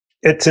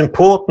it's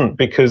important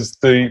because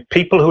the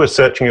people who are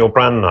searching your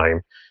brand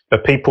name are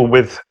people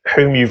with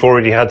whom you've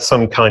already had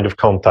some kind of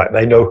contact.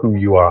 They know who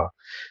you are.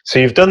 So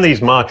you've done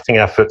these marketing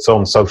efforts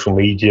on social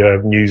media,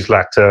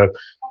 newsletter,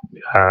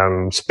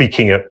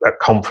 speaking at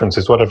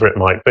conferences, whatever it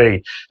might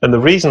be. And the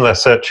reason they're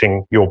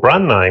searching your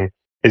brand name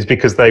is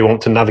because they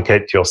want to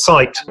navigate to your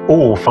site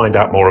or find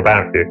out more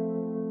about you.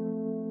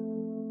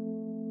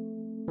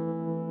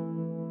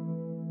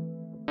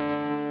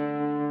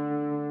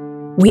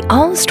 We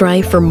all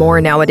strive for more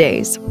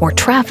nowadays. More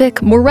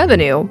traffic, more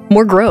revenue,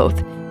 more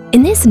growth.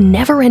 In this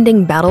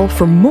never-ending battle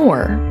for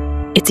more,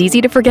 it's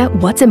easy to forget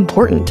what's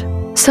important.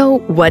 So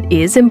what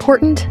is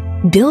important?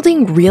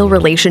 Building real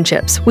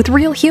relationships with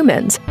real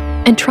humans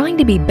and trying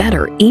to be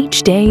better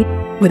each day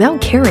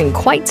without caring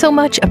quite so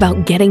much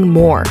about getting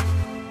more.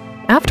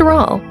 After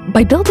all,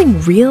 by building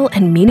real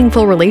and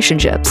meaningful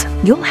relationships,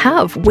 you'll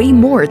have way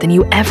more than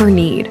you ever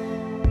need.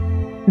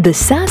 The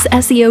SaaS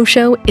SEO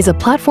Show is a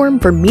platform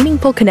for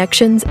meaningful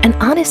connections and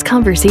honest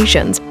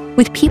conversations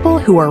with people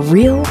who are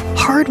real,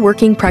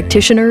 hard-working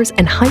practitioners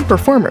and high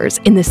performers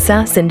in the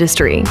SaaS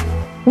industry.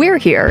 We're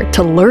here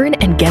to learn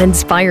and get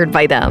inspired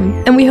by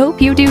them, and we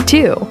hope you do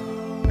too.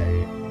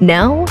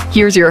 Now,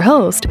 here's your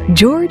host,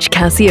 George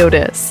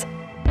Cassiotis.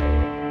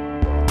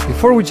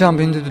 Before we jump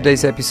into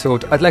today's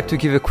episode, I'd like to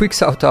give a quick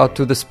shout out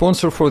to the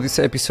sponsor for this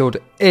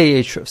episode,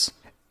 Ahrefs.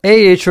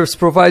 Ahrefs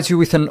provides you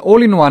with an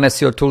all-in-one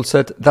SEO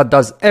toolset that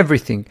does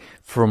everything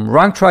from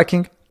rank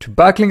tracking to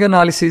backlink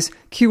analysis,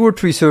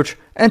 keyword research,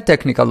 and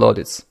technical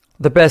audits.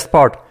 The best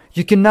part,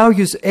 you can now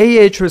use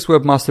Ahrefs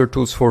Webmaster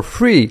Tools for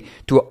free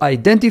to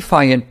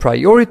identify and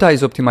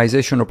prioritize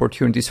optimization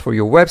opportunities for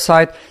your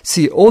website,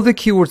 see all the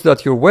keywords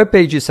that your web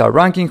pages are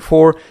ranking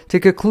for,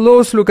 take a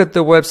close look at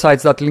the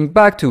websites that link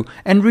back to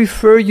and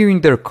refer you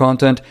in their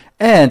content,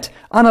 and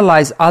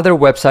analyze other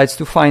websites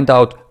to find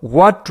out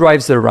what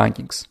drives their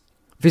rankings.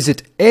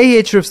 Visit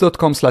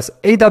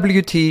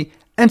ahrefs.com/AWT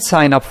and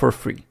sign up for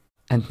free.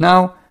 And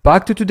now,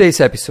 back to today's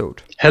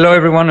episode. Hello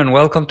everyone and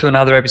welcome to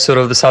another episode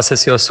of the SaaS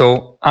SEO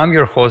Show. I'm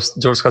your host,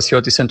 George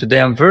Cassiotis, and today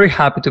I'm very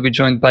happy to be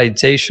joined by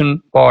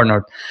Jason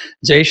Barnard.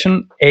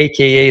 Jason,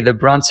 aka the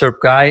Brand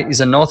SERP Guy,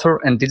 is an author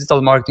and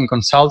digital marketing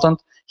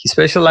consultant. He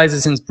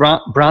specializes in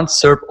brand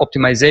SERP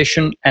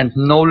optimization and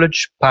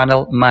knowledge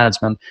panel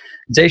management.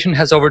 Jason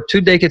has over 2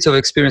 decades of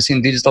experience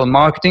in digital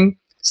marketing,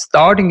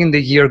 starting in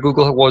the year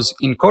Google was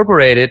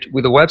incorporated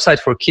with a website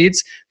for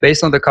kids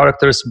based on the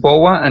characters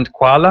Boa and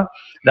Koala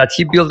that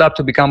he built up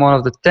to become one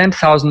of the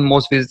 10,000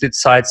 most visited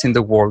sites in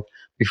the world.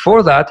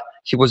 Before that,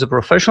 he was a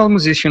professional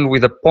musician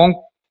with a punk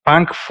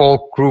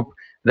folk group,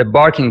 the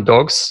Barking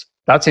Dogs.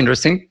 That's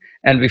interesting.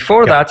 And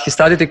before that, he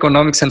studied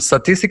economics and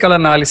statistical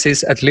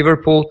analysis at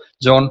Liverpool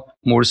John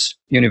Moores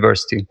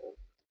University.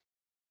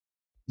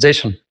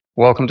 Jason,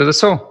 welcome to the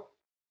show.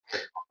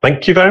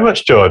 Thank you very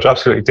much, George.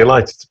 Absolutely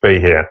delighted to be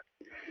here.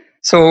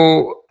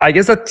 So I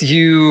guess that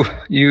you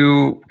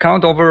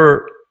count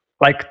over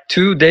like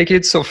 2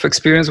 decades of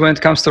experience when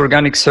it comes to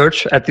organic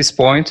search at this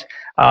point.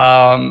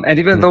 And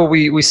even though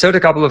we shared a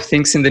couple of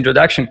things in the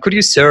introduction, could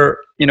you share,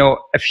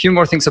 a few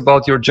more things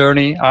about your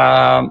journey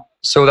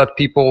so that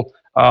people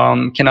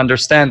can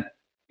understand,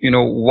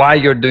 why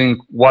you're doing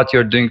what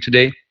you're doing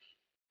today?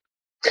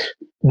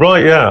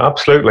 Right, yeah,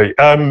 absolutely.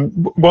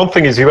 One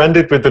thing is you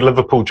ended with the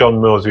Liverpool John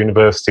Moores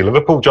University.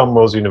 Liverpool John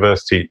Moores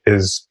University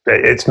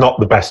it's not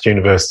the best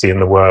university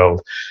in the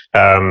world.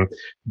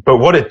 But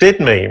what it did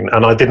mean,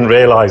 and I didn't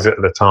realize it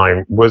at the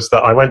time, was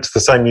that I went to the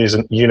same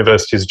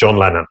university as John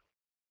Lennon.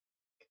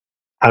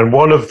 And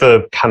one of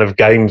the kind of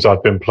games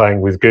I've been playing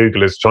with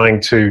Google is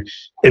trying to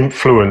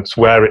influence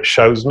where it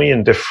shows me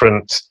in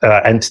different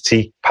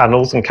entity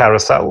panels and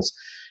carousels.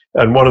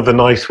 And one of the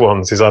nice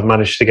ones is I've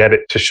managed to get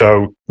it to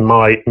show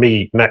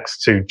me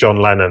next to John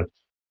Lennon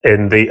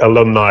in the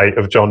alumni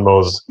of John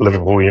Moores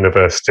Liverpool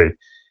University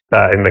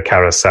in the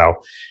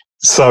carousel.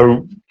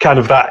 So kind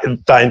of that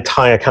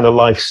entire kind of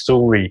life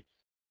story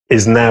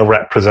is now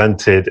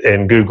represented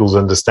in Google's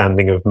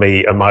understanding of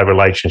me and my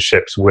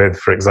relationships with,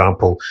 for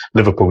example,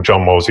 Liverpool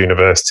John Moores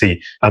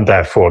University and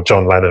therefore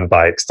John Lennon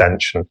by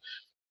extension.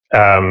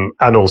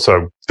 And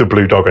also the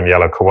blue dog and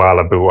yellow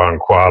koala, Boa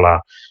and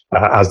Koala,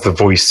 as the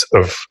voice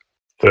of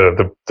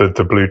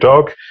the blue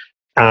dog,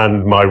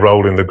 and my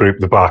role in the group,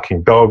 the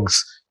Barking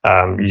Dogs.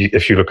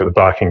 If you look at the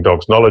Barking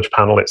Dogs knowledge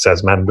panel, it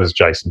says members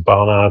Jason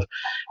Barnard.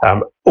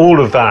 All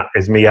of that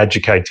is me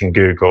educating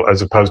Google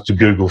as opposed to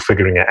Google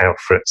figuring it out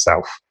for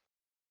itself.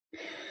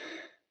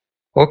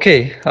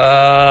 Okay,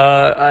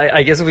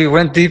 I guess we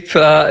went deep,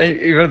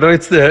 even though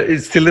it's still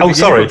the beginning. Oh,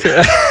 sorry.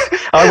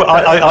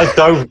 I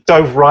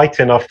dove right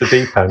in off the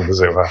deep end, as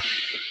it were.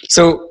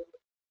 So,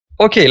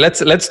 okay, let's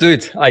do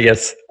it, I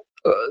guess.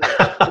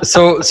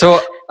 So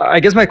I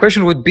guess my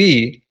question would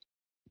be,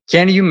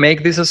 can you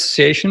make these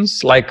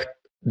associations like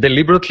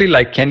deliberately?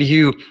 Like, can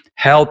you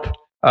help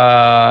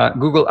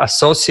Google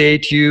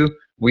associate you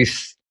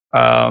with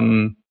a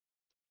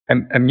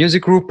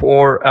music group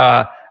or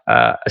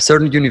a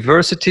certain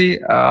university?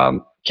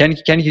 Can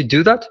you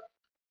do that?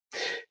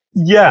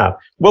 Yeah,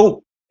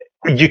 well,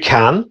 you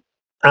can.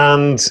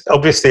 And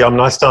obviously,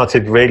 I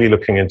started really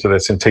looking into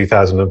this in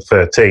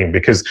 2013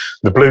 because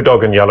the Blue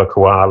Dog and Yellow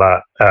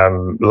Koala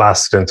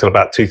lasted until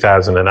about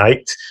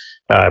 2008.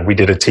 We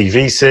did a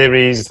TV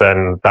series,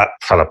 then that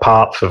fell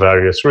apart for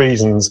various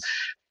reasons.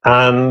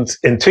 And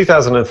in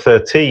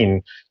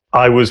 2013,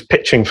 I was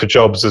pitching for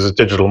jobs as a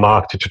digital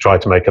marketer to try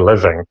to make a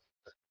living.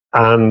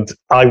 And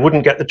I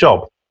wouldn't get the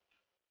job.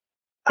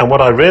 And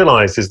what I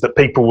realized is that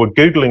people were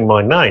Googling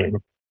my name,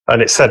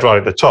 and it said right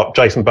at the top,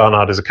 Jason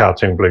Barnard is a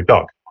cartoon blue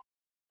dog.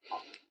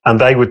 And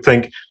they would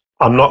think,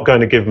 I'm not going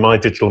to give my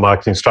digital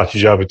marketing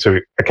strategy over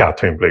to a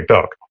cartoon blue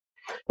dog.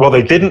 What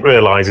they didn't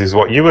realize is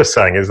what you were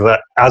saying is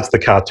that as the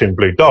cartoon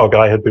blue dog,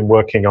 I had been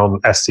working on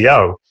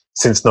SEO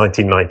since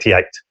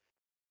 1998.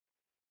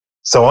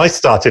 So I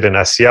started in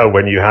SEO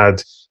when you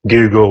had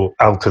Google,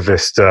 Alta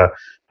Vista,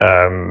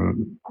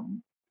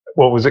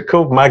 what was it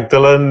called?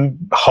 Magdalene,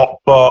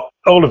 Hotbot,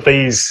 all of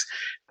these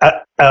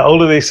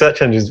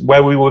search engines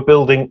where we were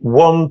building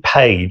one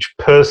page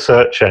per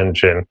search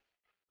engine,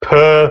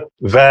 per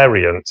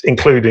variant,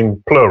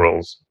 including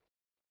plurals.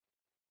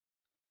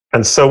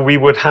 And so we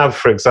would have,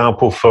 for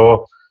example,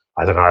 for,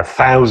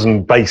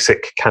 1,000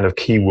 basic kind of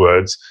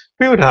keywords,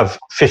 we would have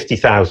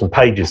 50,000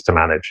 pages to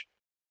manage.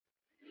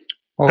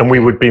 Okay. And we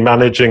would be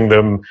managing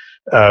them.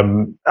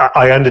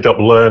 I ended up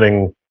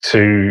learning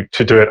to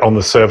do it on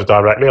the server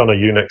directly, on a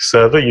Unix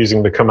server,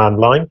 using the command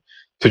line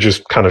to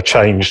just kind of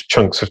change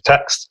chunks of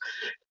text.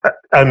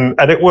 And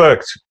it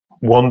worked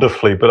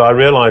wonderfully, but I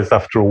realized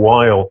after a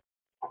while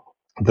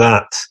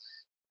that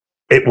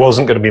it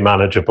wasn't going to be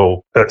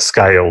manageable at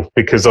scale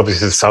because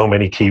obviously there's so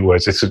many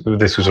keywords.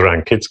 This was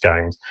around kids'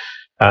 games.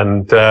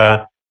 And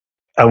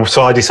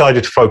so I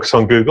decided to focus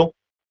on Google.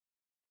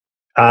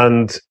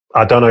 And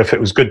I don't know if it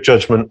was good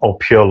judgment or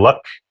pure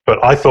luck,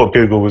 but I thought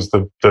Google was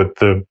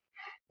the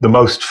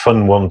most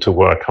fun one to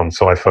work on.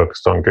 So I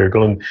focused on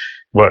Google and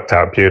worked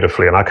out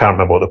beautifully. And I can't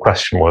remember what the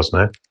question was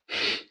now.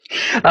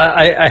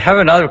 I have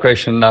another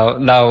question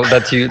now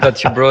that you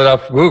brought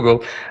up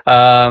Google.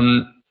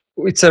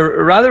 It's a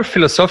rather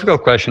philosophical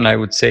question, I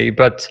would say,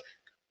 but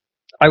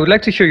I would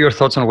like to hear your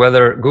thoughts on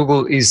whether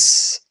Google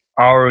is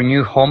our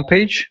new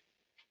homepage.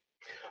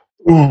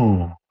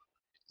 Ooh,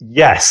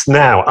 yes.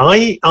 Now,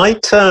 I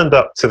turned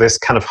up to this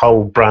kind of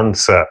whole brand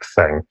SERP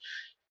thing,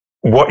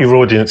 what your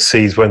audience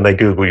sees when they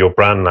Google your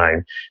brand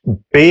name,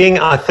 being,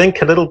 I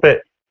think, a little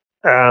bit,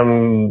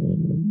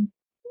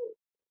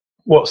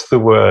 what's the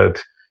word?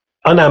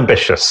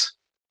 Unambitious.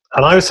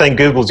 And I was saying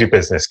Google's your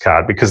business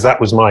card because that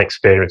was my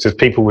experience, is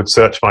people would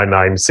search my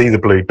name, see the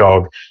blue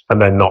dog,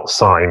 and then not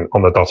sign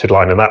on the dotted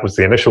line. And that was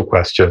the initial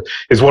question.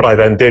 Is what I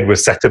then did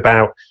was set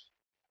about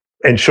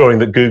ensuring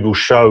that Google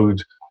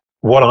showed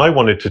what I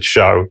wanted to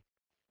show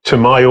to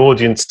my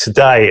audience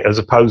today, as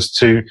opposed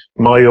to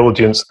my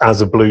audience as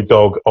a blue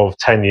dog of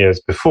 10 years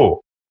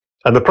before.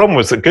 And the problem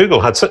was that Google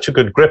had such a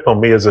good grip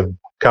on me as a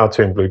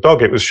cartoon blue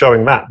dog. It was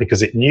showing that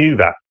because it knew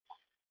that.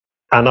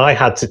 And I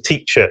had to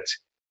teach it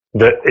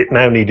that it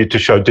now needed to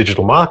show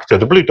digital marketer.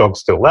 The blue dog's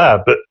still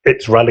there, but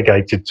it's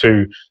relegated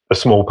to a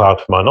small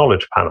part of my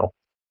knowledge panel.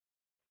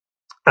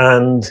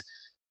 And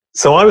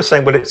so I was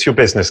saying, well, it's your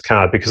business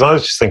card, because I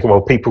was just thinking,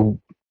 well, people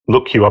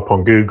look you up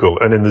on Google.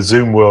 And in the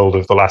Zoom world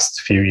of the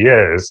last few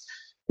years,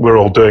 we're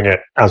all doing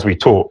it as we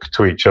talk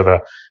to each other,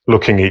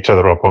 looking each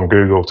other up on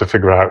Google to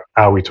figure out,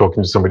 are we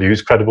talking to somebody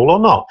who's credible or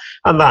not?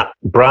 And that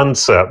brand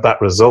SERP, that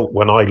result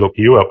when I look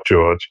you up,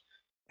 George,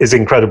 is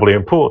incredibly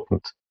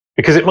important,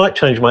 because it might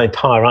change my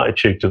entire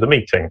attitude to the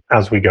meeting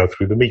as we go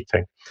through the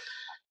meeting.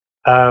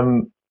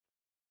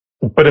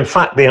 But in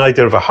fact, the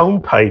idea of a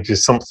homepage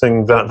is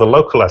something that the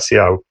local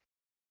SEO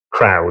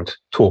crowd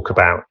talk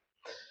about.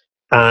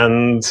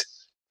 And,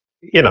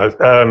 you know,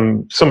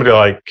 somebody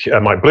like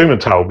Mike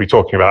Blumenthal will be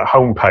talking about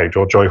homepage,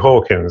 or Joy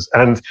Hawkins.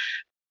 And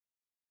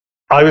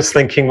I was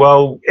thinking,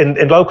 well,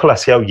 in local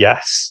SEO,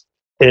 yes.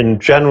 In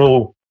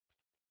general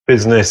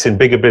business, in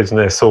bigger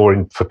business,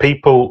 or for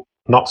people,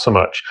 not so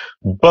much.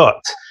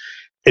 But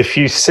if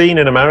you've seen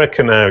in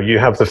America now, you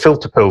have the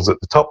filter pills at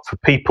the top for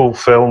people,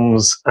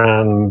 films,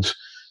 and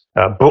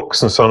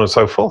books, and so on and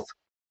so forth.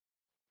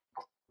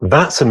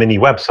 That's a mini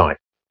website.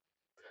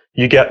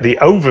 You get the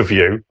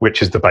overview,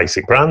 which is the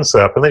basic brand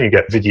SERP, and then you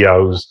get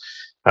videos,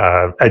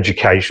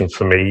 education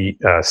for me,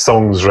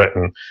 songs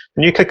written,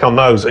 and you click on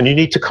those, and you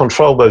need to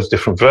control those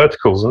different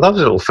verticals. And those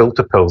little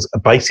filter pills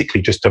are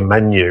basically just a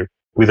menu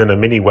within a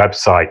mini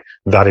website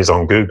that is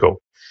on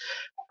Google.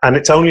 And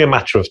it's only a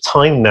matter of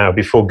time now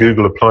before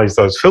Google applies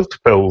those filter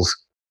pills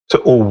to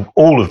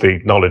all of the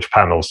knowledge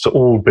panels, to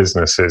all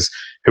businesses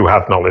who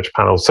have knowledge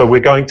panels. So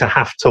we're going to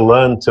have to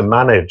learn to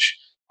manage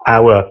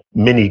our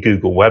mini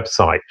Google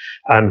website.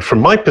 And from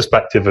my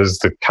perspective as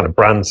the kind of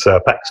brand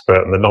SERP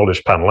expert and the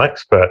knowledge panel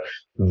expert,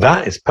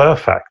 that is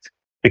perfect,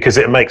 because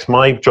it makes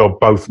my job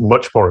both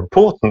much more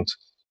important,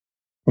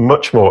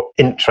 much more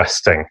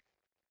interesting,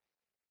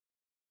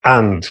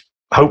 and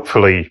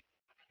hopefully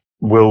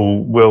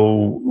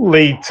will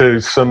lead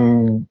to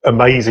some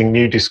amazing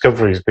new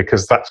discoveries,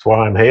 because that's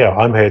why I'm here.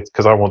 I'm here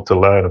because I want to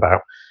learn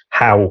about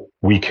how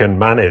we can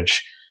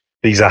manage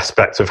these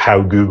aspects of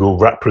how Google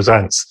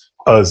represents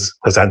us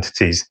as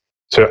entities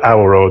to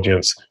our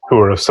audience, who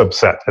are a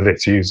subset of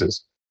its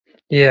users.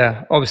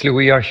 Yeah, obviously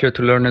we are here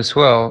to learn as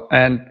well.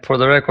 And for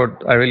the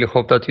record, I really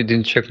hope that you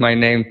didn't check my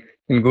name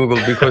in Google,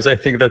 because I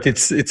think that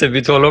it's a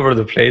bit all over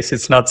the place.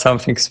 It's not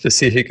something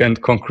specific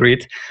and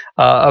concrete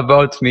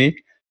about me.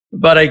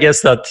 But I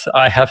guess that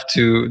I have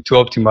to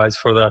optimize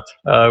for that.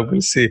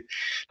 We'll see.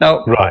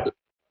 Now, right.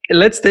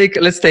 Let's take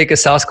a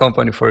SaaS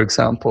company, for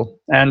example,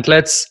 and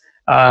let's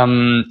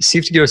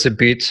shift gears a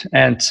bit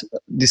and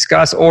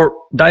discuss or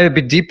dive a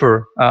bit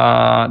deeper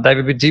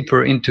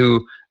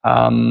into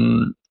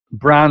SERP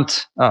brand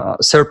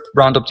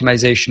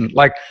optimization.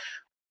 Like,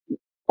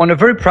 on a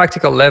very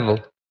practical level,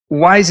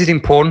 why is it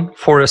important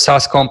for a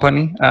SaaS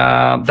company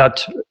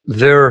that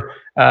their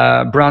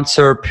brand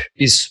SERP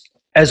is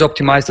as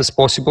optimized as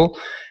possible?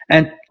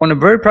 And on a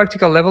very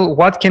practical level,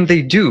 what can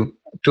they do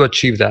to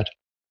achieve that?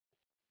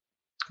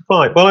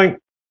 Right. Well,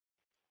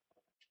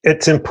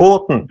 it's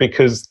important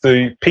because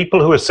the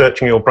people who are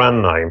searching your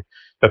brand name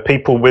are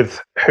people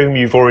with whom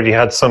you've already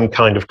had some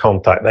kind of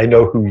contact. They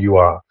know who you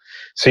are.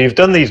 So you've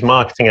done these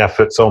marketing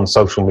efforts on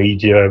social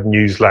media,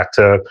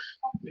 newsletter,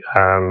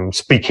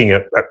 speaking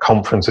at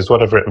conferences,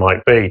 whatever it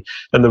might be.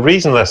 And the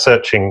reason they're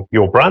searching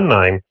your brand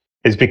name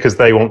is because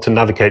they want to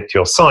navigate to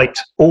your site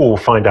or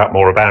find out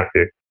more about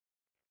you.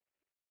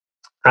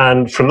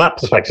 And from that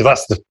perspective,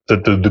 that's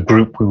the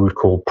group we would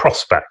call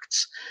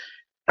prospects.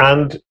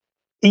 And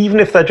even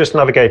if they're just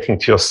navigating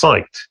to your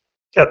site,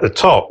 at the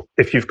top,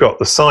 if you've got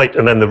the site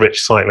and then the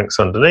rich site links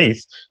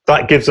underneath,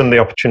 that gives them the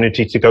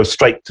opportunity to go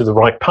straight to the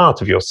right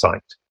part of your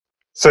site.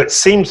 So it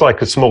seems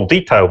like a small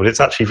detail, but it's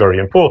actually very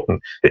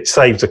important. It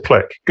saves a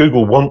click.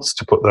 Google wants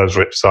to put those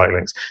rich site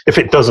links. If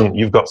it doesn't,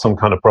 you've got some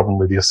kind of problem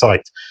with your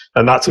site.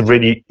 And that's a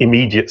really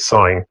immediate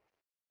sign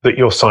that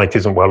your site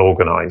isn't well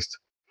organized.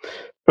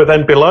 But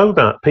then below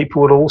that,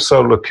 people would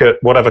also look at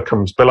whatever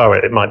comes below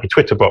it. It might be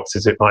Twitter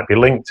boxes, it might be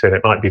LinkedIn,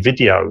 it might be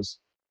videos.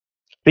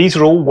 These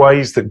are all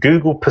ways that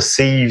Google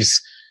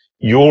perceives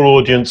your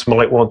audience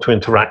might want to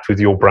interact with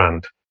your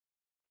brand.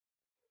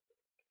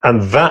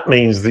 And that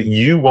means that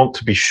you want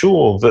to be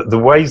sure that the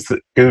ways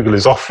that Google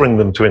is offering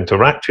them to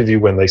interact with you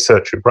when they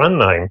search your brand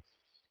name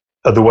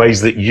are the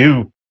ways that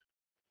you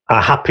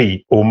are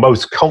happy or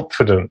most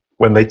confident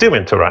when they do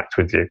interact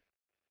with you.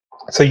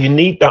 So you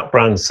need that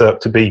brand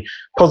SERP to be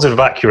positive,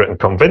 accurate, and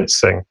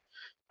convincing,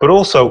 but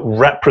also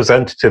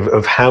representative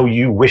of how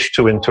you wish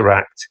to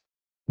interact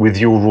with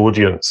your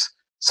audience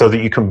so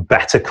that you can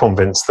better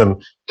convince them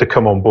to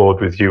come on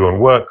board with you and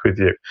work with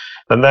you.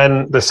 And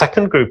then the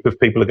second group of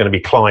people are going to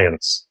be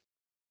clients.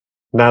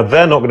 Now,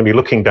 they're not going to be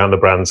looking down the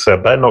brand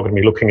SERP. They're not going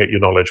to be looking at your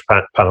knowledge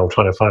panel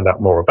trying to find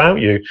out more about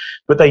you,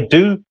 but they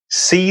do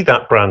see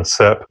that brand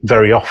SERP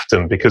very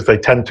often because they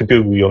tend to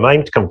Google your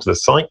name to come to the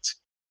site.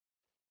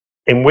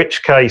 In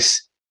which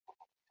case,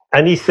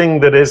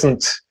 anything that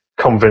isn't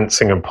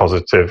convincing and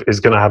positive is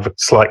going to have a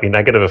slightly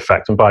negative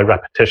effect. And by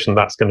repetition,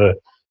 that's going to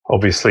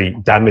obviously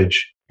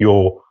damage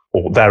your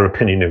or their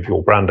opinion of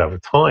your brand over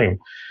time.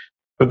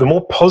 But the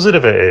more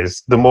positive it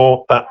is, the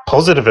more that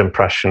positive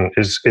impression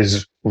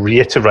is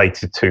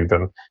reiterated to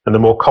them, and the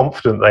more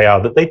confident they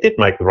are that they did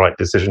make the right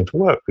decision to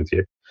work with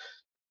you.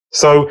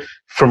 So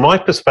from my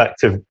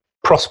perspective,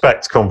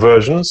 prospect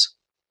conversions,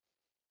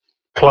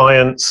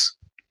 clients,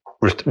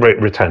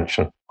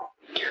 retention.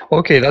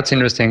 Okay, that's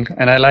interesting,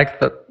 and I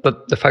like that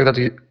the fact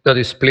that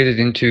you split it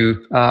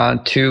into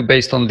two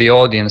based on the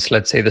audience.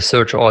 Let's say the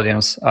search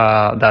audience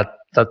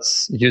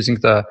that's using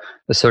the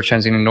search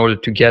engine in order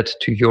to get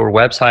to your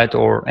website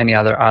or any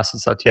other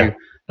assets that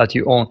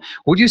you own.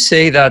 Would you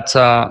say that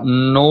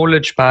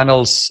knowledge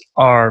panels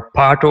are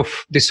part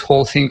of this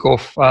whole thing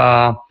of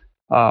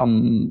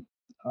brand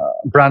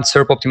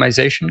SERP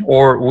optimization,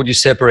 or would you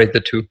separate the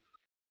two?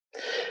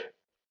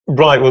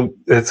 Right. Well,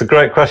 it's a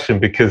great question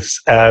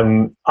because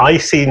I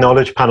see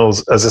knowledge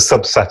panels as a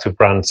subset of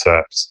brand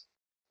SERPs.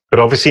 But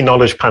obviously,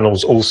 knowledge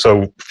panels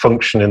also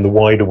function in the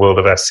wider world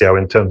of SEO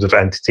in terms of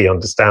entity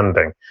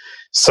understanding.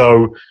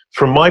 So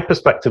from my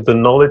perspective, the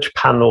knowledge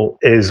panel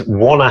is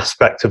one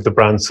aspect of the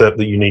brand SERP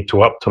that you need to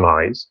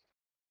optimize.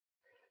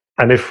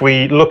 And if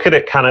we look at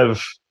it kind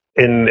of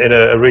in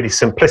a really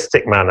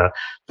simplistic manner,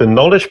 the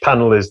knowledge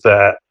panel is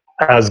there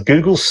as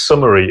Google's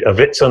summary of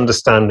its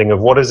understanding of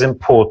what is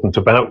important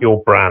about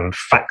your brand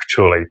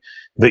factually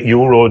that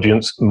your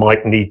audience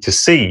might need to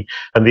see.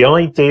 And the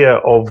idea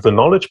of the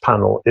knowledge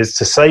panel is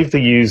to save the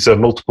user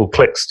multiple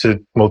clicks to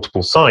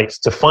multiple sites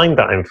to find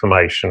that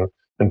information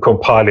and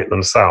compile it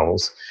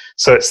themselves.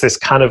 So it's this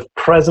kind of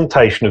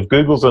presentation of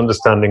Google's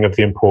understanding of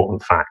the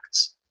important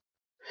facts.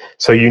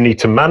 So you need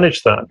to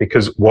manage that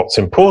because what's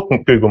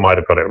important, Google might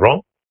have got it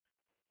wrong.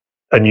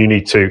 And you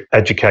need to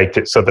educate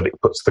it so that it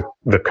puts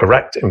the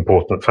correct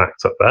important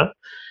facts up there.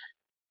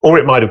 Or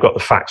it might have got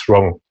the facts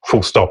wrong,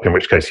 full stop, in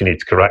which case you need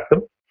to correct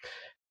them.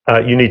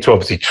 You need to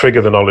obviously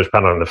trigger the knowledge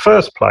panel in the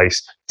first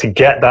place to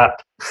get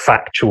that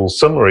factual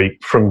summary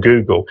from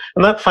Google.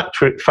 And that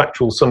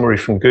factual summary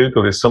from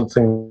Google is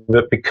something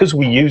that, because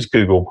we use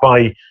Google,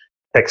 by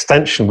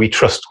extension, we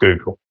trust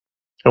Google.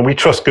 And we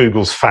trust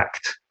Google's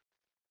fact,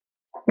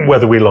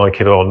 whether we like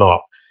it or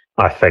not,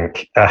 I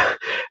think.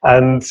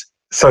 And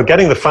so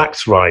getting the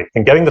facts right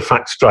and getting the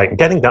facts straight and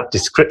getting that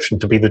description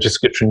to be the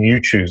description you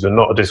choose and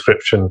not a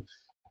description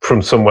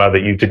from somewhere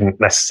that you didn't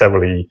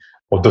necessarily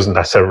or doesn't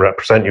necessarily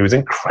represent you is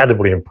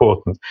incredibly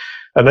important.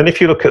 And then if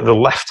you look at the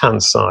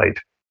left-hand side,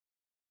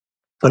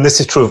 and this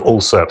is true of all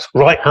SERPs,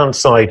 right-hand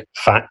side,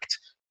 fact,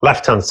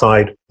 left-hand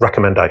side,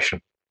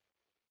 recommendation.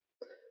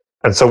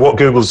 And so what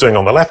Google's doing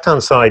on the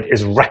left-hand side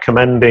is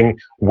recommending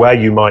where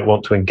you might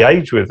want to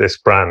engage with this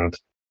brand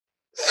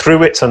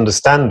through its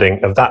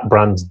understanding of that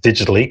brand's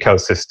digital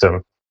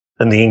ecosystem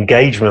and the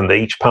engagement that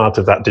each part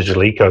of that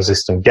digital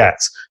ecosystem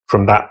gets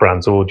from that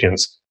brand's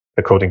audience,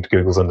 according to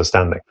Google's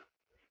understanding.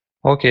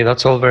 Okay,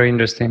 that's all very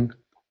interesting.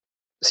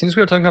 Since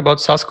we're talking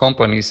about SaaS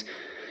companies,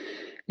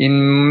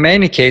 in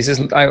many cases,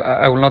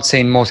 I will not say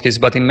in most cases,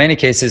 but in many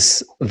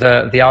cases,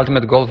 the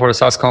ultimate goal for a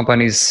SaaS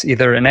company is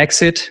either an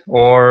exit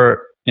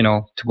or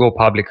to go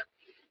public.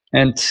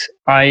 And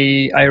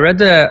I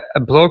read a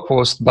blog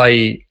post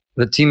by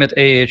the team at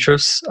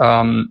Ahrefs,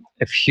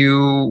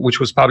 which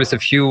was published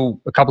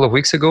a couple of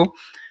weeks ago,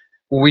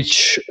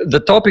 which the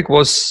topic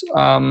was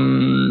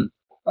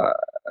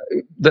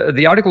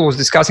the article was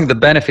discussing the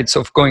benefits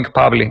of going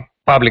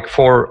public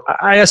for,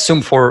 I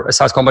assume, for a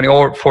SaaS company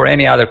or for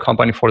any other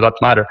company for that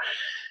matter.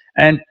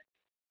 And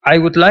I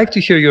would like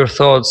to hear your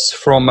thoughts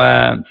from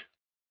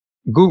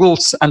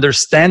Google's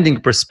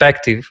understanding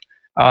perspective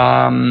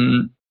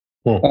on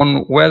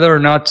whether or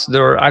not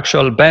there are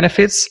actual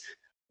benefits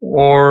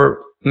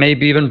or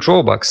maybe even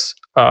drawbacks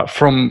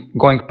from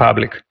going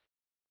public.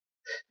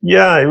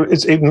 Yeah,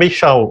 it's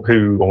Michal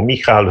who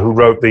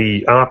wrote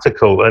the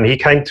article, and he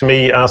came to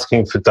me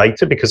asking for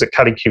data because at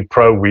Kalicube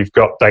Pro we've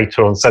got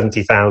data on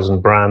 70,000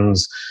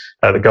 brands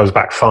that goes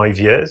back 5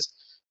 years.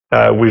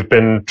 We've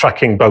been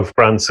tracking both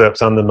brand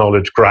SERPs and the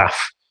knowledge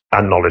graph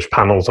and knowledge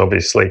panels,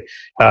 obviously.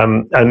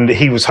 And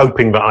he was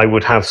hoping that I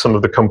would have some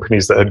of the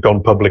companies that had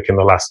gone public in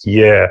the last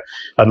year.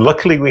 And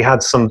luckily we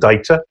had some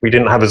data. We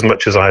didn't have as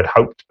much as I had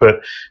hoped,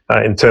 but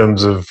in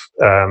terms of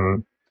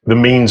the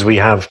means we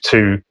have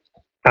to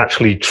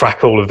actually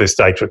track all of this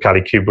data at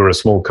Kalicube, we're a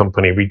small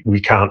company, we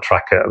can't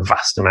track a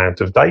vast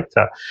amount of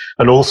data.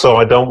 And also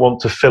I don't want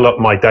to fill up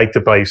my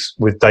database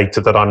with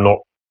data that I'm not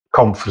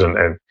confident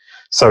in.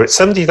 So it's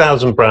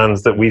 70,000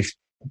 brands that we've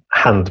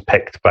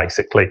handpicked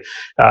basically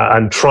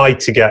and tried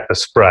to get a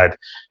spread.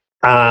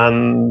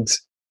 And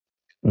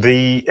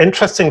the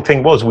interesting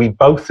thing was we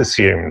both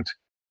assumed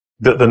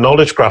that the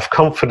knowledge graph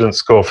confidence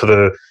score for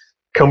the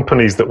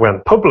companies that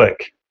went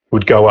public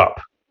would go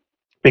up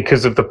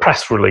because of the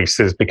press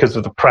releases, because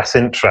of the press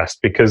interest,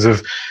 because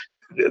of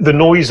the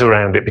noise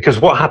around it. Because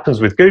what happens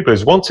with Google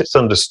is once it's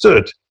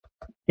understood,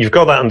 you've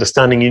got that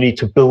understanding, you need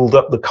to build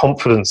up the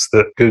confidence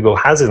that Google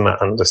has in that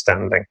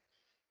understanding.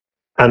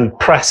 And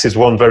press is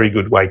one very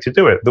good way to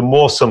do it. The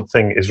more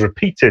something is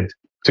repeated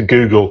to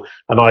Google,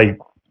 and I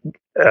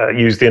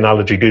use the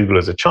analogy Google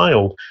as a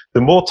child,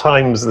 the more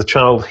times the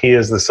child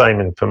hears the same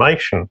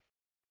information,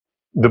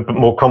 the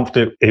more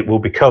confident it will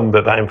become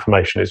that that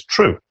information is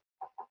true.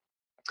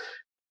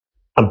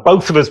 And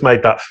both of us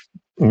made that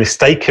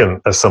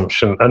mistaken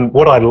assumption. And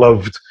what I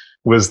loved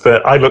was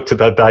that I looked at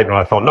that data and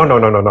I thought, no,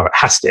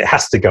 it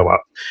has to go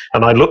up.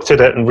 And I looked at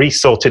it and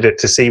resorted it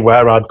to see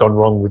where I'd gone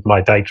wrong with my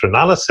data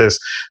analysis.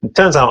 It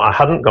turns out I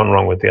hadn't gone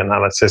wrong with the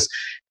analysis.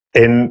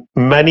 In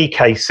many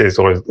cases,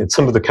 or in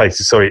some of the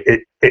cases,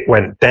 it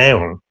went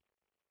down.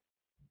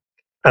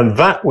 And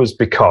that was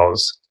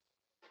because,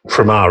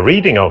 from our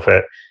reading of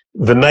it,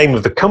 the name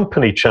of the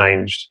company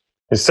changed.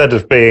 Instead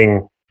of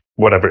being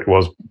whatever it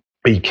was,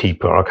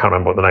 Beekeeper, I can't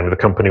remember what the name of the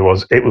company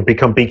was, it would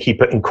become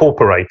Beekeeper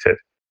Incorporated.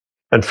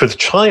 And for the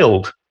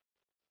child,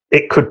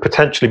 it could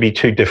potentially be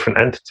two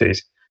different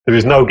entities. There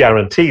is no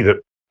guarantee that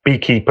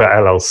Beekeeper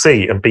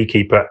LLC and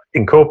Beekeeper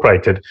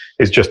Incorporated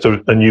is just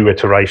a new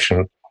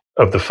iteration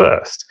of the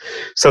first.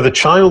 So the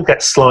child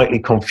gets slightly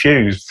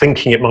confused,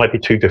 thinking it might be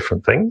two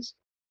different things.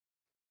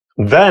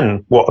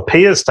 Then what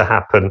appears to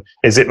happen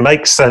is it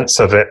makes sense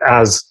of it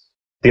as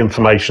the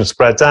information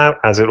spreads out,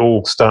 as it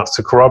all starts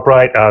to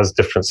corroborate, as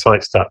different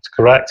sites start to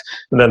correct,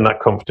 and then that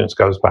confidence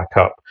goes back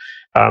up.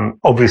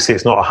 Obviously,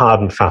 it's not a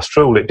hard and fast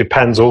rule. It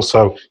depends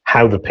also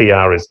how the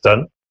PR is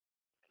done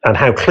and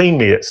how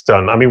cleanly it's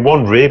done. I mean,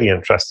 one really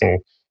interesting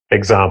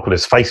example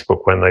is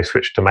Facebook when they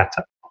switched to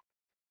Meta.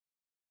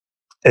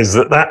 Is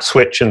that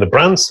switch in the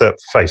brand SERP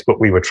for Facebook,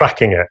 we were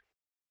tracking it,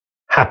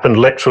 happened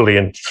literally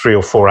in 3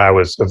 or 4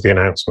 hours of the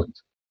announcement.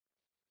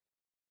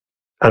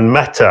 And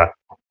Meta,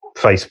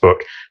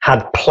 Facebook,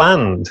 had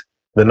planned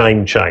the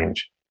name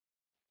change.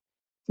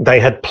 They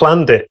had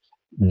planned it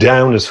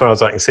down, as far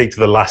as I can see, to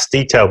the last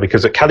detail,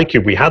 because at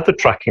Kalicube we had the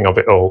tracking of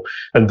it all,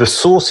 and the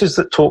sources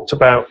that talked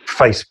about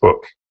Facebook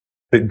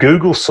that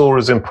Google saw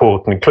as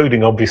important,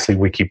 including obviously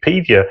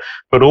Wikipedia,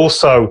 but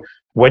also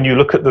when you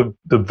look at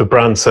the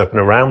brand SERP and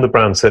around the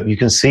brand SERP, you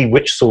can see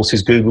which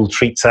sources Google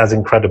treats as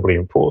incredibly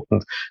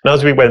important. And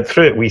as we went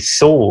through it, we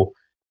saw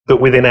that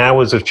within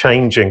hours of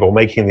changing or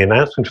making the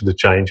announcement of the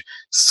change,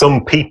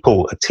 some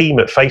people, a team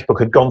at Facebook,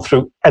 had gone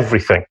through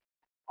everything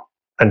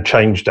and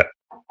changed it.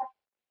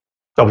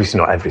 Obviously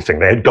not everything.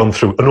 They had gone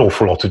through an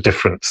awful lot of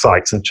different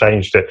sites and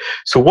changed it.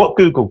 So what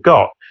Google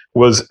got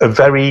was a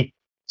very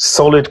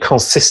solid,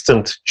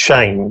 consistent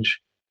change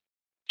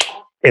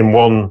in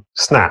one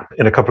snap,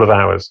 in a couple of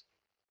hours.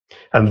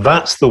 And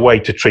that's the way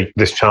to treat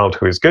this child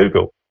who is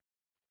Google,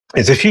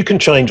 is if you can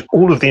change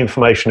all of the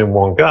information in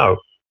one go,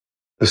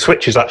 the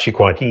switch is actually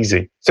quite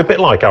easy. It's a bit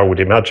like, I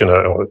would imagine,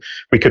 or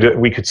we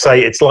could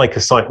say it's like a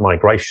site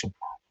migration.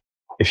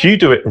 If you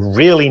do it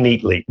really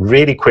neatly,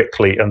 really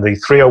quickly, and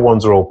the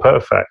 301s are all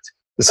perfect,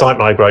 the site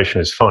migration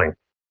is fine.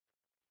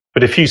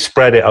 But if you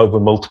spread it over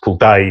multiple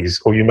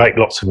days or you make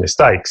lots of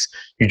mistakes,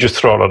 you just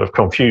throw a lot of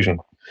confusion.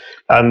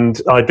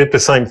 And I did the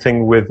same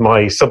thing with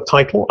my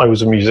subtitle. I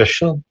was a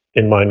musician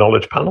in my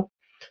knowledge panel,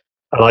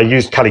 and I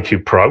used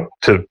Kalicube Pro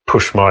to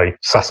push my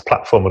SaaS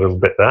platform a little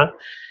bit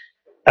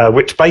there,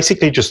 which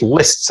basically just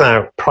lists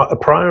out a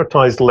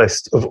prioritized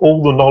list of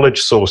all the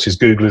knowledge sources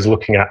Google is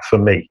looking at for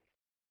me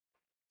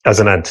as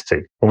an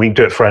entity. And we can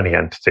do it for any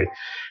entity.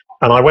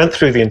 And I went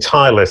through the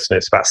entire list, and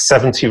it's about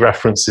 70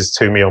 references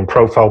to me on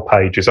profile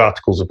pages,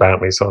 articles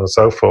about me, so on and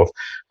so forth.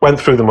 Went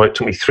through them. It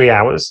took me 3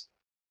 hours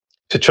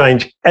to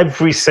change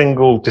every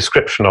single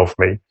description of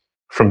me,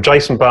 from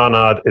Jason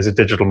Barnard is a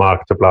digital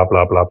marketer, blah,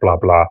 blah, blah, blah,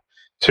 blah,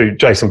 to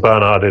Jason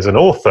Barnard is an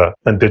author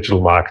and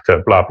digital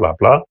marketer, blah, blah,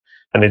 blah.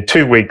 And in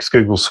 2 weeks,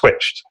 Google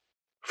switched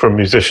from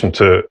musician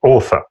to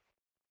author.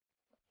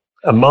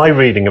 And my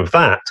reading of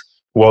that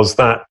was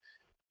that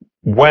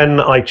when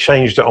I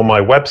changed it on my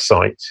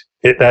website,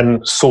 it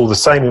then saw the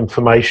same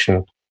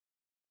information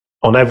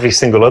on every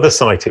single other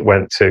site it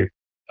went to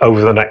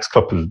over the next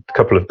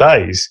couple of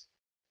days.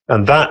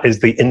 And that is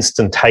the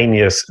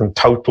instantaneous and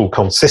total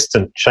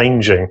consistent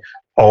changing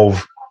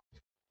of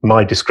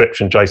my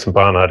description, Jason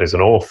Barnard is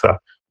an author,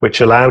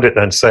 which allowed it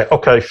then to say,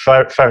 okay,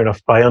 fair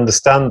enough, I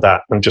understand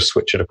that, and just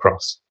switch it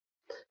across.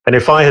 And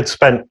if I had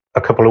spent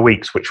a couple of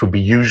weeks, which would be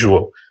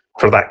usual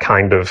for that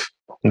kind of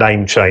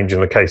name change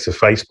in the case of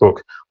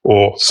Facebook,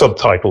 or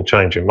subtitle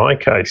change in my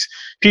case,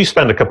 if you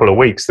spend a couple of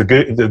weeks, the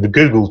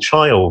Google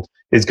child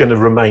is going to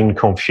remain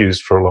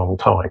confused for a long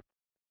time.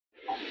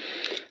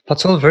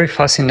 That's all very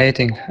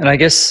fascinating. And I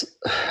guess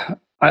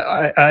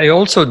I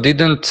also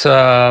didn't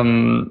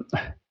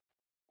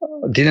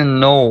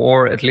know,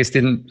 or at least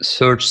didn't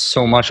search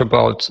so much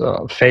about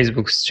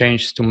Facebook's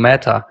change to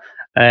Meta.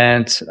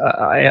 And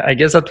I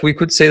guess that we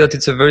could say that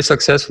it's a very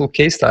successful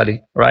case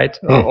study, right?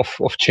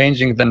 Of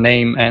changing the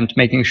name and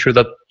making sure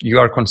that you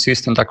are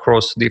consistent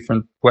across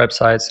different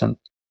websites. And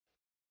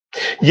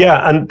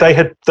yeah, and they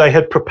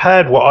had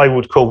prepared what I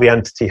would call the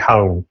entity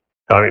home.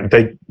 I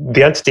mean,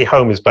 the entity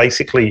home is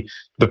basically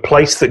the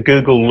place that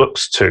Google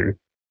looks to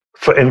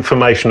for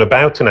information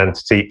about an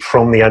entity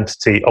from the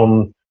entity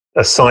on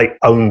a site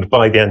owned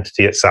by the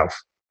entity itself.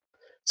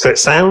 So it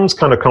sounds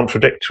kind of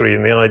contradictory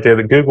in the idea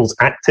that Google's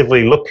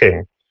actively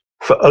looking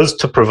for us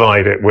to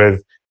provide it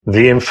with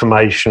the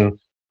information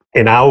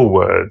in our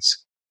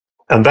words,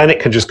 and then it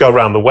can just go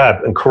around the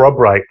web and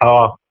corroborate,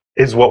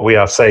 is what we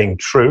are saying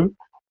true?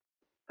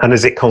 And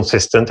is it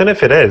consistent? And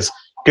if it is,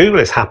 Google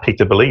is happy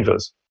to believe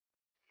us.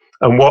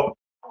 And what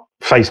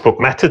Facebook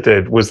Meta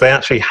did was they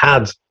actually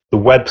had the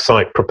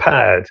website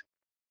prepared,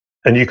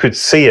 and you could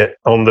see it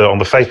on the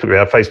Facebook, we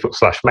have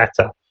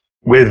Facebook/Meta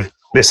with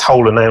this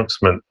whole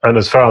announcement. And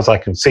as far as I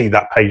can see,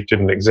 that page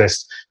didn't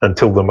exist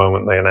until the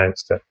moment they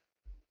announced it.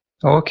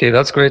 Okay,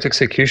 that's great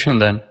execution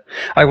then.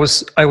 I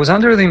was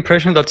under the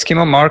impression that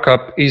schema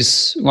markup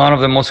is one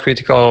of the most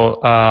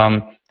critical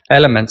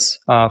elements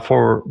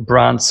for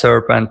brand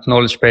SERP and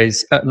knowledge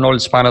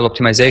panel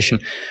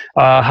optimization.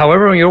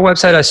 However, on your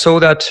website, I saw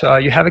that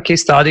you have a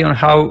case study on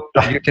how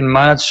you can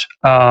manage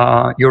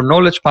your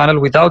knowledge panel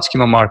without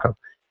schema markup.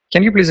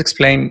 Can you please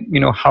explain,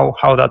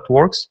 how that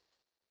works?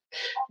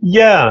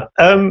 Yeah,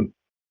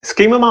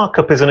 schema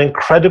markup is an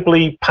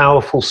incredibly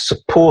powerful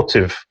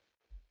supportive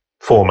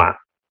format.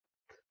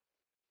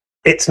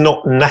 It's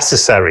not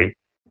necessary,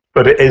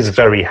 but it is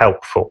very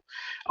helpful.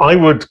 I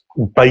would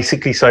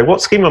basically say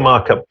what schema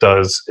markup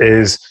does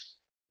is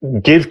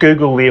give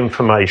Google the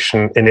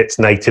information in its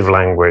native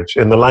language,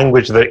 in the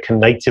language that it can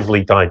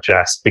natively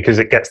digest, because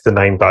it gets the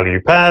name value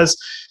pairs.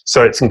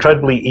 So it's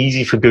incredibly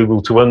easy for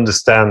Google to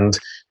understand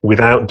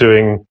without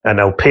doing an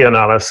LP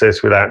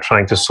analysis, without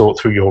trying to sort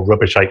through your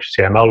rubbish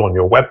HTML on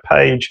your web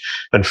page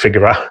and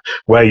figure out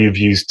where you've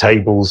used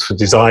tables for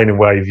design and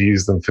where you've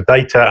used them for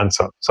data and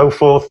so on and so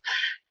forth.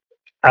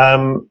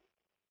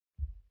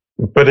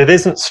 But it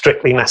isn't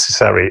strictly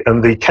necessary.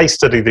 And the case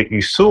study that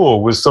you saw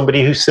was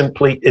somebody who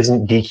simply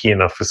isn't geeky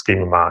enough for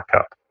schema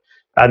markup,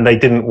 and they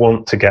didn't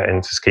want to get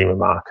into schema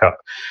markup.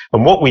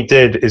 And what we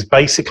did is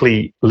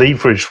basically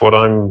leverage what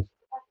I'm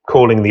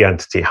calling the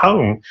entity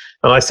home.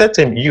 And I said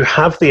to him, you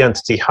have the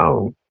entity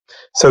home.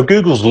 So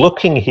Google's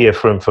looking here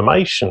for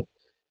information.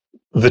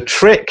 The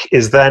trick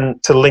is then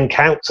to link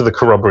out to the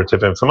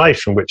corroborative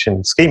information, which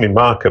in schema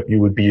markup you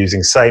would be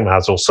using same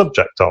as or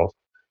subject of.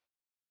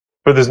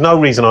 But there's no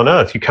reason on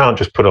earth you can't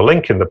just put a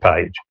link in the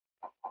page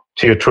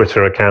to your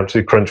Twitter account,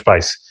 to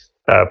Crunchbase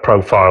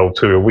profile,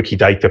 to a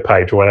Wikidata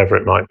page, or whatever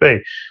it might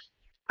be.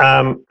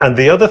 And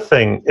the other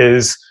thing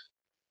is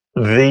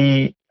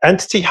the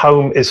entity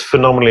home is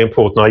phenomenally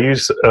important. I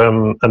use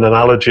an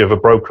analogy of a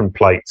broken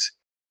plate,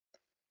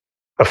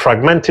 a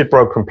fragmented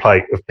broken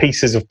plate of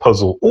pieces of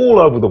puzzle all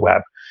over the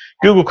web.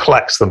 Google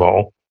collects them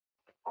all,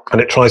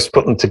 and it tries to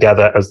put them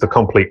together as the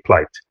complete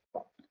plate.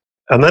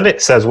 And then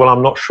it says, well,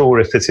 I'm not sure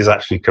if this is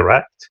actually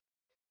correct.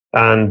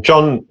 And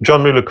John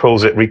Mueller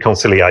calls it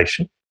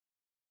reconciliation.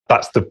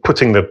 That's the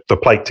putting the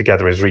plate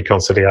together is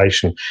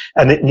reconciliation.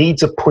 And it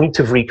needs a point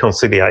of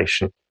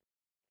reconciliation.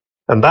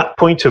 And that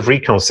point of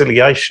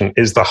reconciliation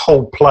is the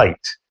whole plate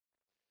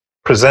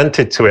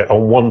presented to it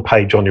on one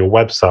page on your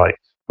website,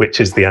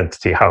 which is the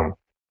entity home.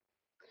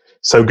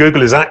 So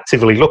Google is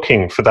actively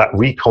looking for that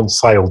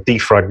reconciled,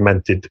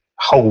 defragmented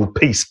whole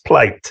piece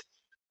plate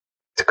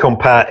to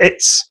compare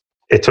its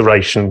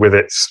iteration with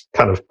its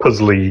kind of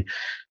puzzly,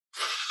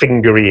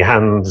 fingery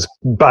hands,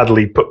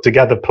 badly put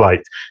together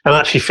plate, and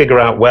actually figure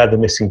out where the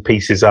missing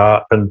pieces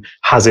are and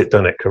has it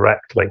done it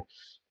correctly.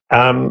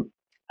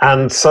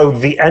 And so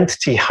the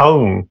entity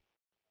home,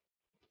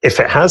 if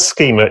it has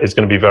schema, is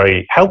going to be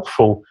very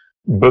helpful,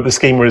 but the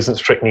schema isn't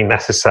strictly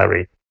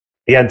necessary.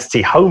 The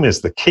entity home is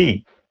the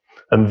key.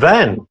 And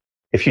then,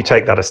 if you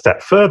take that a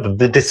step further,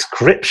 the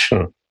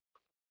description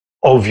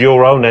of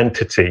your own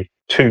entity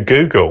to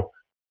Google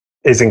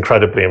is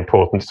incredibly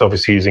important. It's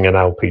obviously using an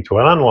NLP to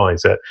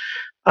analyze it.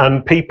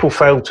 And people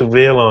fail to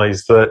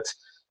realize that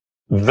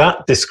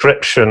that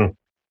description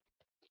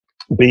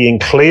being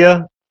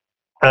clear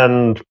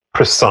and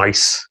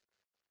precise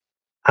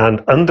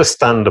and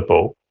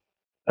understandable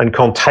and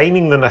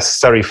containing the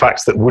necessary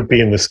facts that would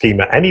be in the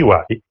schema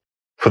anyway,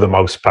 for the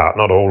most part,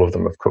 not all of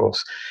them, of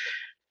course,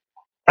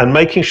 and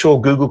making sure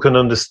Google can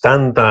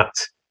understand that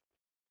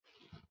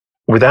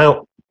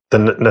without the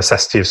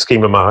necessity of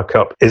schema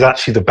markup is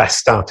actually the best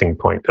starting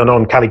point. And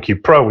on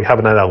Kalicube Pro, we have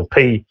an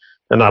NLP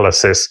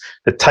analysis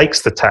that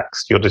takes the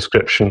text, your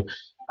description,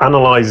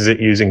 analyzes it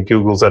using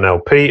Google's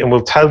NLP, and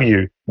will tell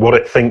you what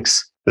it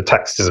thinks the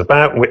text is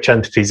about and which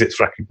entities it's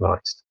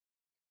recognized.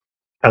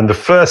 And the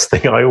first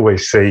thing I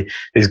always see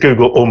is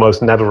Google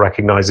almost never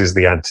recognizes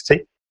the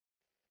entity.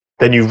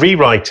 Then you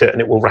rewrite it and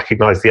it will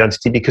recognize the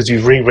entity because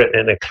you've rewritten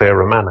it in a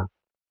clearer manner.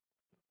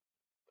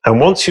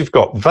 And once you've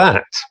got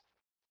that,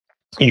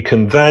 you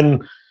can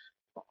then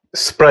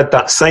spread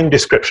that same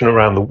description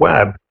around the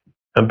web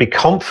and be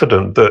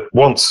confident that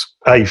once,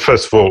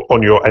 first of all,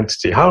 on your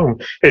entity home,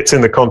 it's in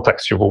the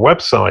context of your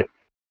website.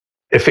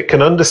 If it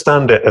can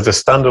understand it as a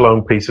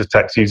standalone piece of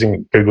text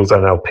using Google's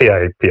NLP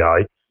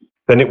API,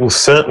 then it will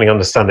certainly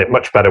understand it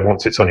much better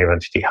once it's on your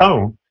entity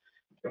home,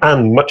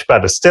 and much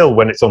better still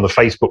when it's on the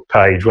Facebook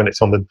page, when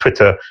it's on the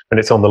Twitter, when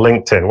it's on the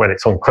LinkedIn, when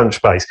it's on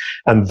Crunchbase.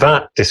 And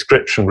that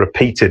description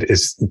repeated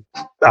is,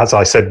 as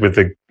I said with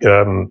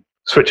the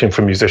switching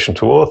from musician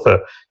to author,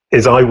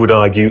 is, I would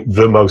argue,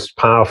 the most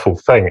powerful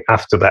thing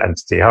after the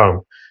entity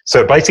home.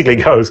 So it basically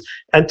goes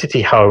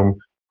entity home,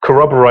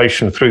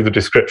 corroboration through the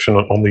description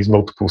on these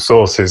multiple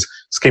sources,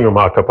 schema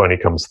markup only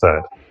comes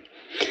third.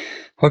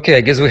 Okay,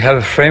 I guess we have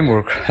a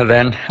framework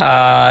then.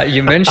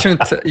 You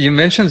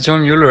mentioned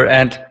John Mueller,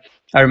 and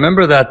I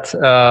remember that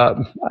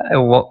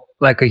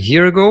like a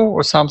year ago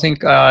or something,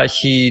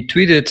 he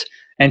tweeted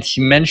and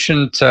he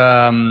mentioned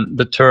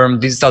the term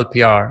digital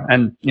PR.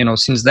 And,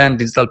 since then,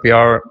 digital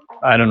PR,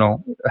 I don't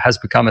know, has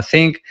become a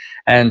thing.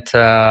 And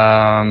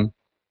con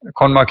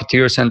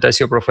marketeers and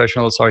SEO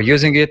professionals are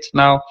using it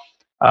now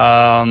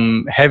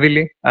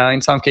heavily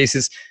in some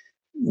cases.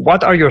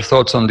 What are your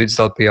thoughts on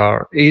digital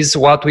PR? Is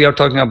what we are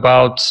talking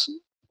about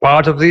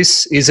part of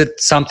this? Is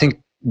it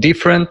something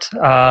different?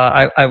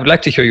 I would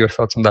like to hear your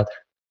thoughts on that.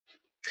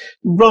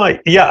 Right.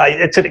 Yeah,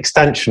 it's an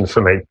extension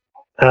for me.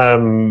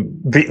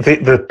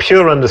 The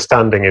pure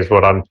understanding is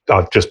what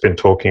I've just been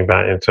talking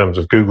about in terms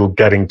of Google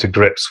getting to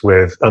grips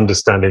with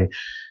understanding.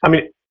 I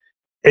mean,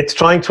 it's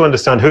trying to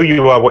understand who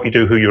you are, what you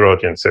do, who your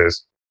audience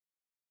is.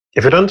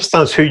 If it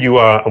understands who you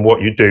are and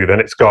what you do, then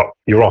it's got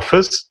your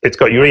offers. It's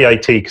got your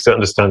EAT because it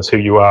understands who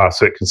you are,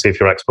 so it can see if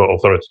you're expert,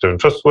 authoritative, and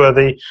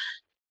trustworthy.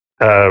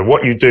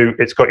 What you do,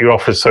 it's got your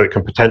offers, so it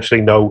can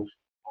potentially know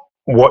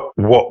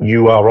what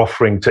you are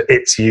offering to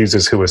its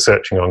users who are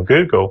searching on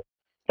Google.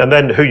 And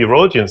then who your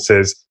audience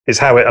is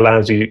how it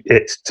allows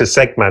it to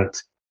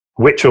segment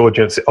which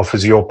audience it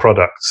offers your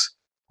products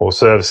or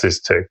services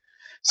to.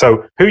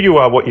 So who you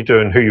are, what you do,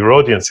 and who your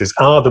audience is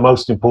are the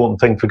most important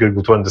thing for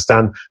Google to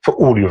understand for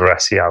all your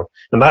SEO.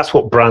 And that's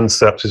what brand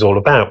SERP is all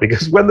about,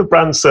 because when the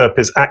brand SERP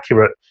is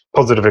accurate,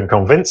 positive, and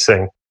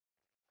convincing,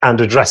 and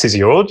addresses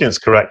your audience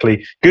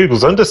correctly,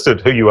 Google's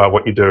understood who you are,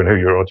 what you do, and who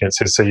your audience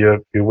is, so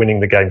you're winning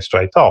the game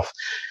straight off.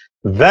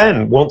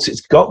 Then, once it's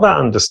got that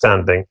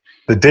understanding,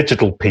 the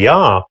digital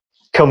PR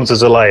comes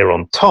as a layer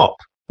on top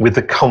with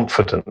the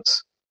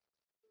confidence.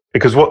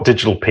 Because what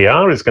digital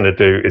PR is going to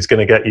do is going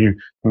to get you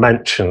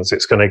mentions,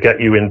 it's going to get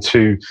you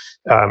into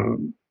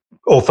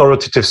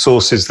authoritative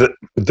sources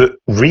that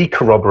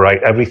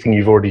re-corroborate everything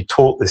you've already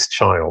taught this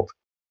child.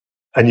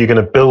 and you're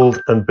going to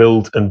build and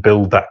build and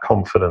build that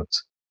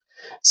confidence.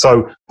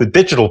 So the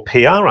digital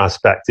PR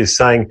aspect is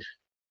saying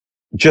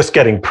just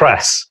getting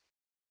press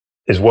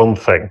is one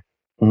thing.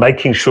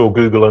 Making sure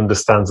Google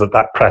understands that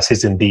that press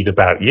is indeed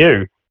about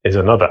you is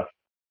another.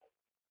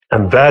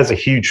 And there's a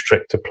huge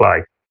trick to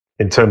play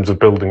in terms of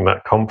building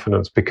that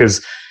confidence,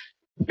 because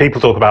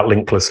people talk about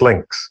linkless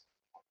links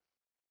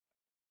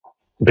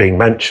being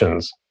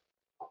mentions.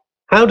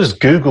 How does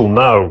Google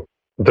know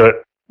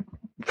that,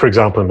 for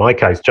example, in my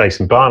case,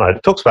 Jason Barnard,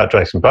 it talks about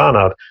Jason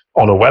Barnard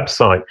on a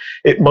website.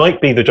 It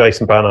might be the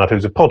Jason Barnard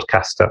who's a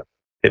podcaster.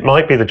 It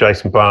might be the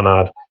Jason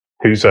Barnard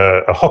who's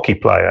a hockey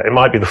player. It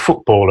might be the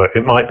footballer.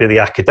 It might be the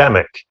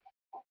academic.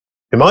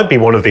 It might be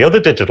one of the other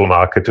digital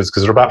marketers,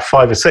 because there are about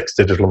 5 or 6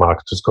 digital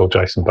marketers called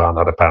Jason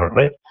Barnard,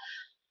 apparently.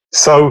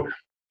 So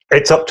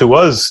it's up to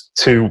us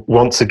to,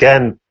 once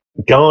again,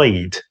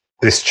 guide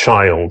this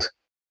child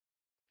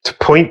to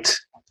point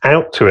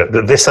out to it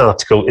that this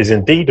article is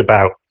indeed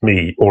about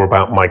me or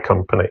about my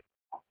company.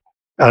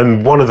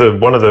 And one of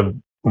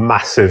the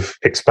massive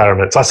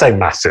experiments, I say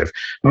massive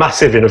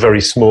in a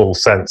very small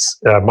sense,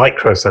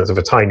 micro sense of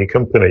a tiny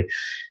company,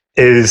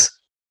 is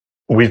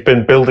we've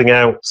been building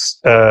out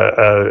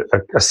a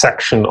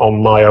section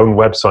on my own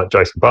website,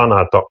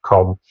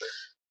 jasonbarnard.com,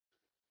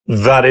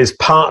 that is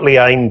partly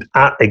aimed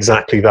at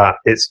exactly that.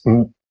 It's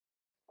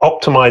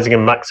optimizing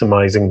and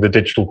maximizing the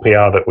digital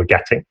PR that we're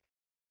getting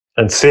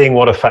and seeing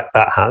what effect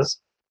that has.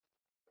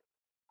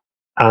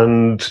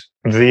 And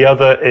the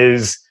other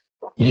is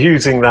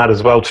using that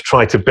as well to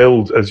try to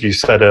build, as you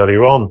said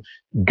earlier on,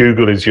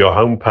 Google is your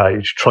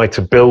homepage, try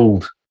to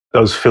build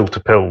those filter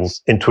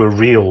pills into a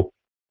real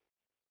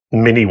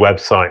mini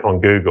website on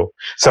Google.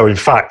 So in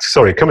fact,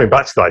 coming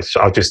back to that,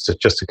 it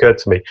just occurred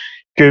to me,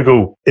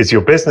 Google is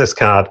your business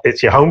card,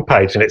 it's your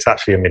homepage, and it's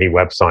actually a mini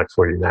website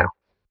for you now.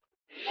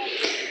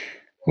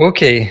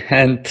 Okay,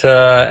 and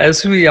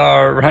as we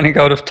are running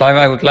out of time,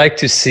 I would like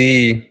to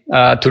see,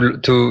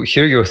 to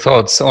hear your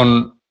thoughts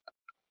on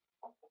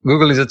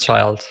Google is a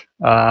child,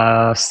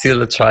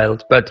 still a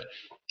child, but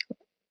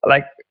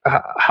like,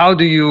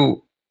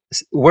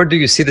 where do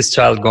you see this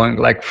child going,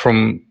 like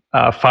from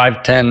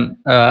 5, 10,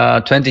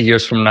 20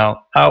 years from now?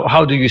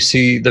 How do you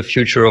see the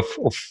future of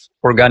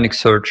organic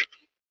search?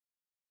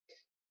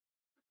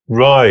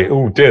 Right.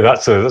 Oh dear,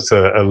 that's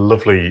a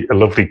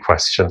lovely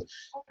question.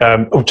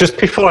 Just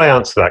before I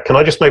answer that, can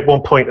I just make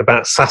one point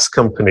about SaaS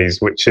companies,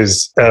 which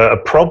is a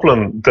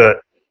problem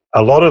that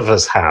a lot of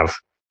us have,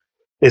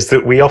 is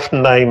that we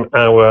often name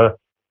our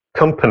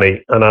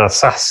company and our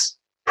SaaS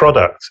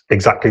product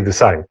exactly the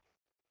same.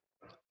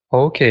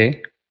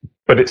 Okay.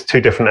 But it's 2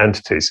 different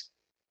entities.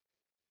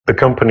 The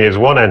company is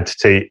one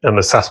entity and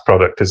the SaaS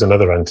product is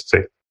another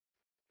entity.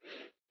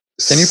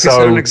 Can you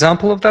present an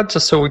example of that,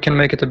 just so we can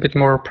make it a bit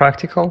more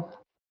practical?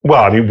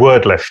 Well, I mean,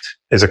 WordLift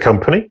is a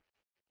company,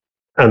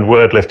 and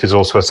WordLift is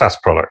also a SaaS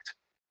product.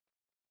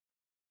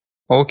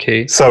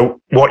 Okay. So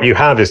what you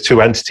have is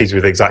 2 entities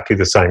with exactly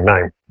the same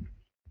name.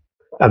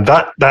 And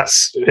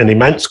that's an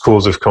immense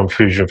cause of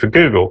confusion for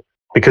Google,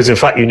 because in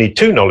fact you need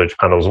 2 knowledge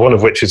panels, one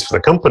of which is for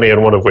the company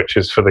and one of which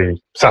is for the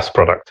SaaS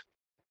product.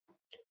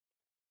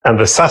 And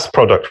the SaaS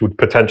product would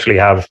potentially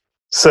have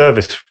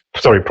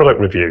product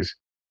reviews.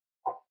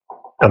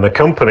 And the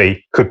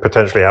company could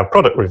potentially have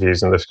product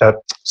reviews and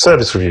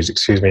service reviews,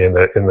 in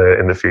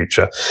the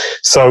future.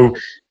 So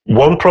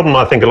one problem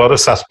I think a lot of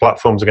SaaS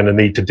platforms are going to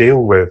need to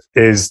deal with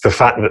is the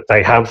fact that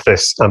they have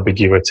this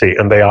ambiguity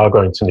and they are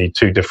going to need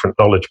 2 different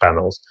knowledge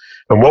panels.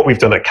 And what we've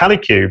done at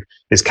Kalicube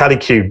is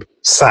Kalicube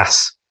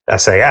SaaS,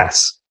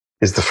 SAS,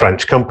 is the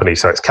French company,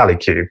 so it's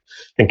Kalicube,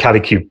 and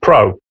Kalicube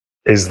Pro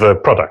is the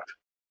product.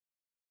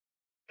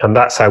 And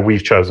that's how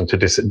we've chosen to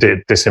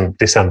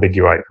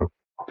disambiguate them.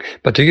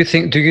 But do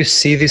you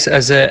see this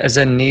as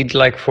a need,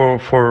 like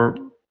for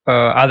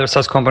other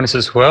SaaS companies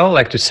as well,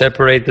 like to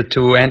separate the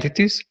 2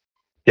 entities?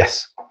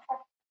 Yes.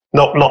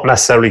 Not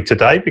necessarily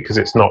today, because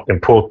it's not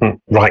important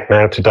right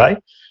now today.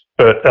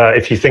 But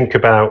if you think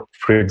about,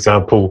 for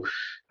example,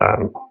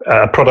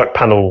 a product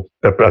panel,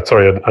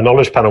 a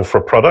knowledge panel for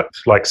a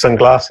product like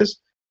sunglasses,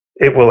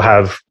 it will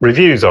have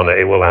reviews on it.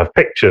 It will have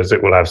pictures.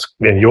 It will have,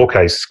 in your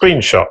case,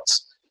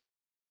 screenshots.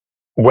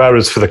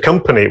 Whereas for the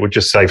company, it would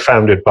just say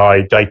founded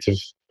by date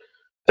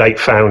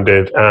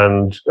founded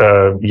and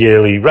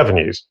yearly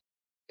revenues.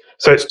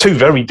 So it's 2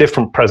 very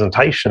different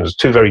presentations,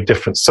 2 very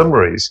different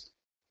summaries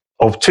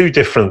of 2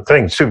 different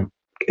things, 2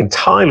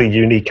 entirely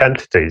unique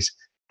entities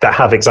that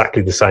have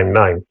exactly the same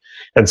name.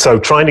 And so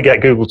trying to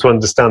get Google to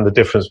understand the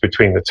difference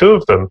between the 2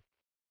 of them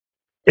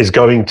is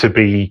going to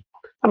be,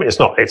 I mean, it's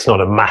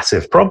not a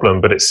massive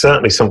problem, but it's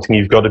certainly something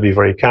you've got to be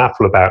very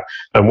careful about.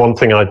 And one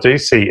thing I do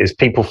see is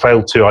people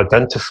fail to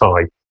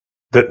identify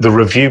that the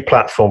review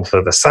platform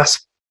for the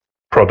SaaS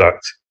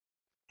product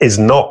is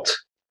not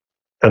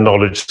a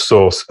knowledge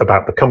source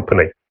about the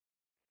company.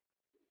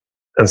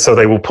 And so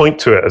they will point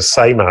to it as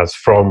same as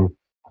from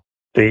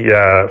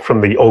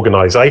the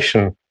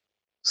organization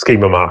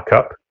schema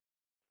markup,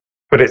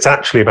 but it's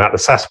actually about the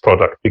SaaS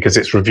product because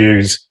it's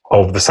reviews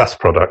of the SaaS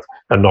product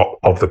and not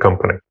of the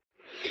company.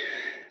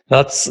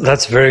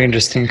 That's very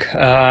interesting.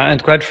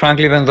 And quite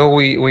frankly, even though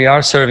we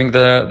are serving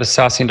the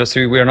SaaS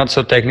industry, we are not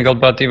so technical,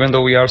 but even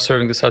though we are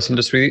serving the SaaS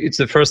industry, it's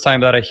the first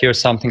time that I hear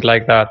something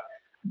like that.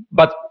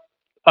 But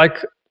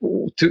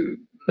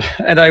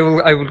and I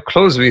will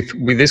close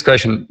with this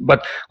question.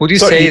 But would you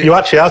say you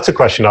actually asked a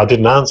question? I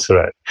didn't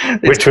answer it,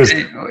 which was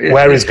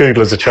where is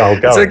Google as a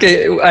child going? It's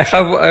okay. I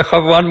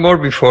have one more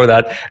before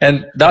that,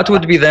 and that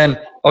would be then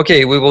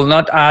okay. We will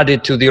not add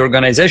it to the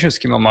organization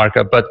schema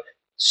markup, but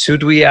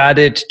should we add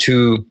it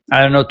to, I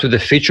don't know, to the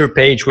feature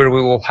page where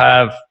we will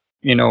have,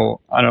 I don't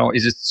know,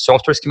 is it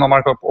software schema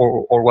markup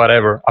or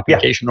whatever,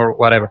 application or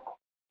whatever?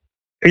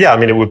 Yeah, I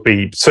mean, it would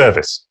be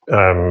service.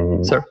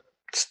 Sir?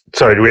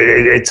 Sorry,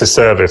 it's a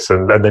service,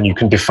 and then you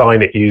can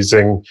define it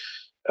using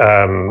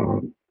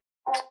the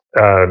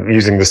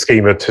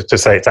schema to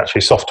say it's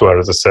actually software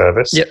as a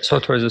service. Yeah,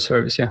 software as a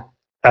service, yeah.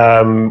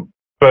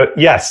 But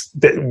yes,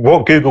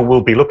 what Google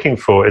will be looking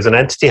for is an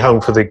entity home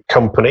for the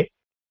company,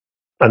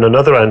 and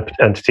another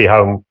entity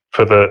home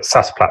for the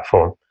SaaS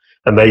platform.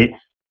 And they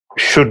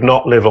should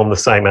not live on the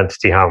same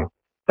entity home.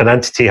 An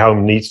entity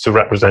home needs to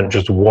represent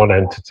just one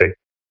entity.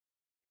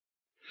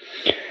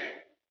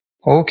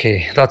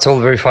 Okay, that's all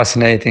very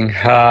fascinating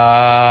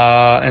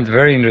and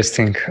very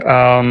interesting.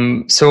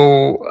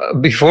 So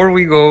before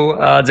we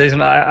go,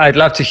 Jason, I'd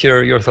love to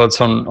hear your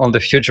thoughts on the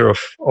future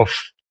of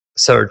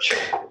search.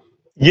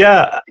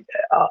 Yeah,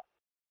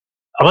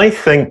 I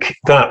think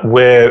that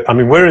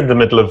we're in the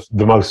middle of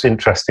the most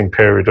interesting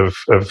period of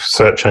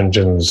search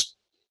engines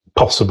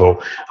possible.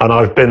 And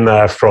I've been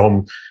there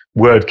from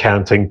word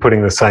counting,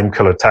 putting the same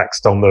color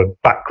text on the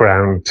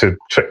background to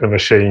trick the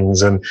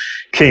machines, and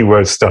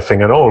keyword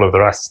stuffing and all of the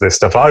rest of this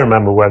stuff. I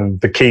remember when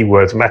the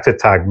keywords meta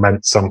tag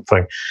meant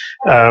something,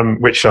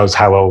 which shows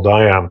how old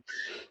I am.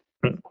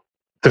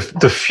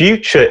 The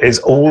future is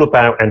all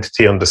about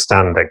entity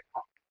understanding.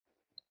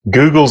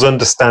 Google's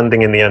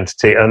understanding in the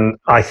entity. And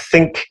I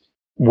think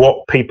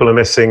what people are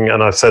missing,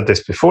 and I've said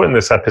this before in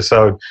this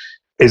episode,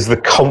 is the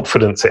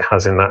confidence it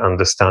has in that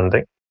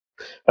understanding.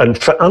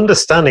 And for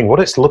understanding,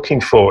 what it's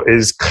looking for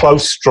is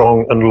close,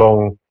 strong, and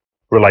long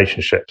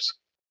relationships.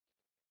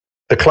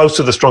 The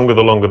closer, the stronger,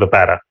 the longer, the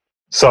better.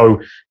 So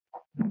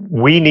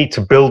we need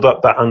to build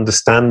up that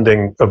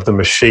understanding of the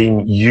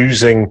machine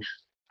using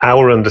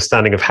our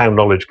understanding of how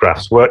knowledge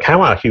graphs work,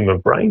 how our human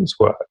brains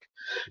work.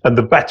 And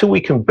the better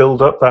we can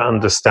build up that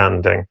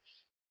understanding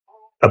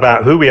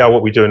about who we are,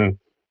 what we do, and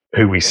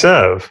who we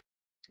serve,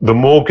 the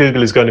more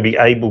Google is going to be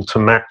able to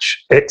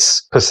match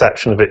its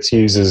perception of its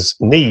users'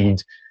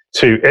 need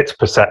to its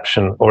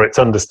perception or its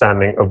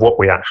understanding of what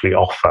we actually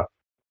offer.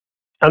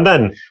 And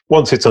then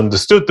once it's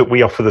understood that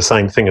we offer the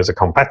same thing as a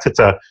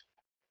competitor,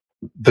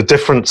 the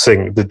difference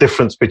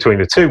between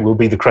the two will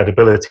be the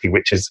credibility,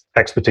 which is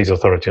expertise,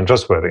 authority, and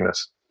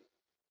trustworthiness.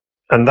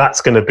 And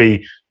that's going to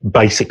be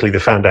basically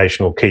the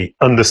foundational key: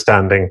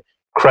 understanding,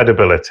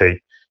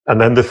 credibility. And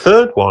then the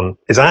third one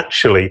is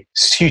actually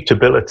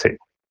suitability,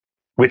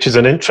 which is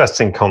an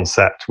interesting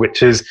concept,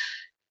 which is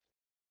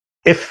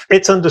if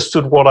it's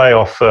understood what I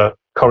offer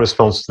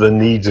corresponds to the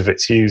needs of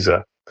its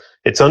user,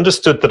 it's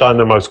understood that I'm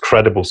the most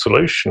credible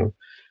solution,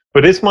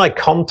 but is my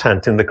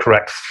content in the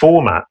correct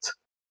format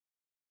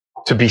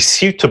to be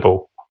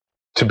suitable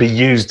to be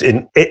used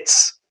in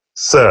its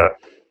SERP?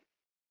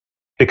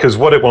 Because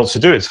what it wants to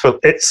do is fill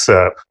its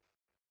SERP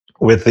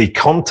with the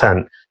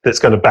content that's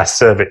going to best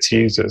serve its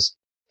users.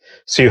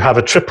 So you have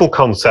a triple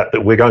concept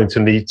that we're going to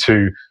need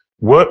to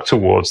work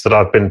towards, that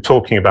I've been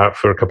talking about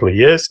for a couple of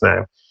years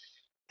now,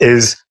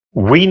 is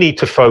we need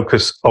to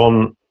focus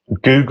on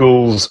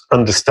Google's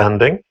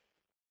understanding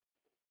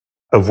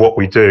of what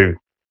we do,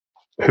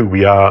 who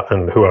we are,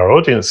 and who our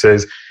audience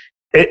is,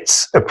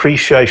 its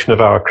appreciation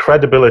of our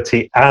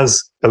credibility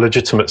as a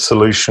legitimate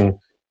solution,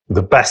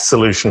 the best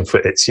solution for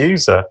its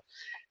user,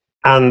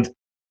 and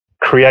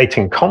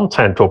creating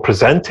content or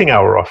presenting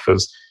our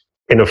offers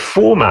in a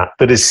format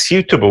that is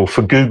suitable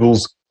for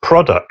Google's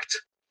product,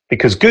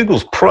 because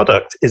Google's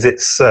product is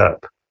its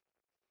SERP.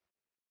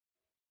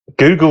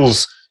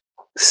 Google's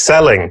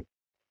selling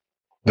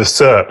the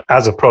SERP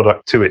as a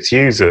product to its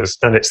users,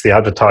 and it's the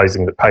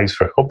advertising that pays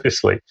for it,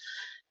 obviously.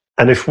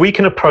 And if we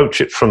can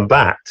approach it from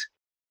that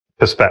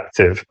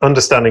perspective,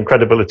 understanding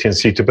credibility and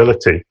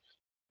suitability,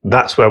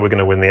 that's where we're going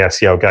to win the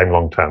SEO game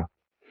long term.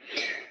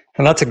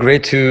 And that's a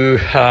great to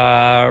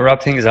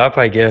wrap things up,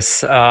 I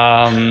guess.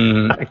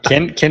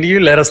 Can you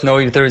let us know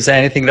if there is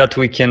anything that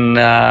we can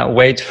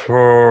wait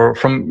for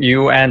from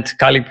you and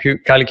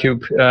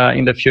Kalicube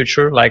in the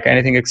future, like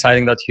anything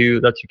exciting that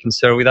you can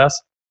share with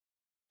us?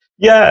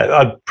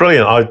 Yeah,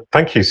 brilliant.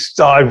 Thank you.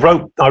 I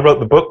wrote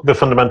the book, The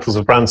Fundamentals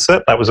of Brand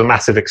SERP. That was a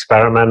massive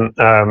experiment.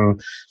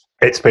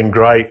 It's been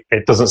great.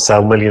 It doesn't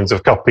sell millions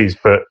of copies,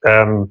 but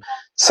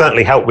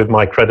certainly helped with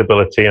my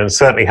credibility and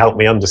certainly helped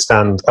me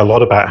understand a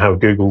lot about how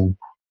Google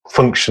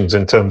functions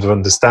in terms of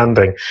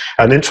understanding.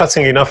 And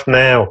interestingly enough,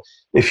 now,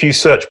 if you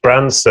search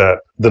Brand SERP,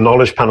 the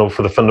knowledge panel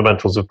for the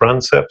Fundamentals of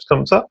Brand SERP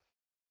comes up.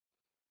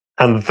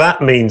 And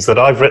that means that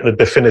I've written a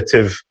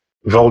definitive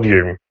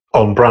volume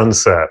on brand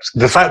SERPs.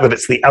 The fact that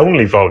it's the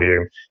only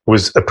volume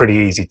was a pretty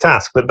easy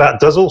task, but that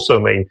does also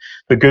mean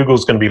that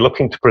Google's going to be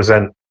looking to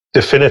present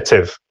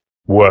definitive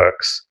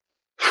works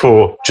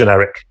for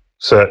generic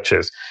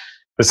searches.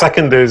 The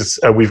second is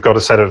we've got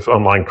a set of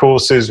online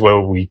courses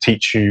where we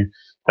teach you,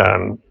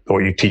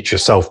 or you teach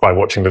yourself by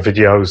watching the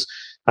videos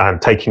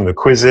and taking the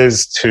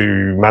quizzes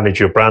to manage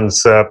your brand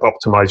SERP,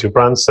 optimize your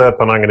brand SERP.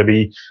 And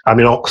I'm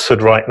in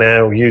Oxford right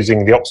now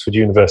using the Oxford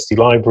University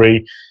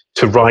Library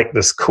to write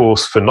this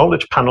course for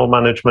knowledge panel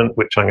management,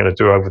 which I'm going to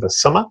do over the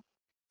summer.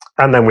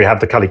 And then we have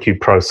the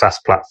Kalicube Pro SaaS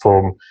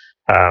platform,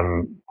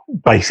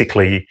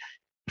 basically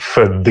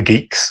for the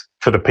geeks,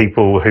 for the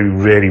people who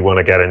really want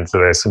to get into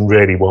this and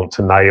really want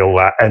to nail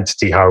that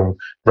entity home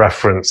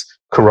reference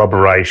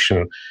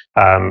corroboration.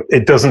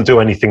 It doesn't do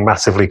anything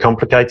massively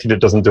complicated. It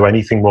doesn't do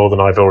anything more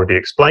than I've already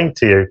explained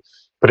to you,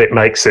 but it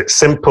makes it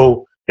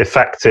simple,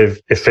 effective,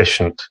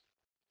 efficient.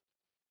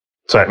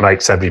 So it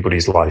makes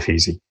everybody's life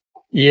easy.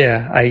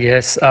 Yeah, I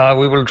guess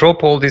we will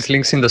drop all these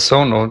links in the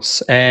show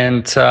notes.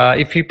 And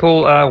if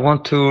people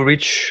want to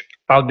reach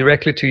out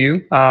directly to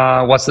you,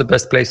 what's the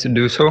best place to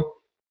do so?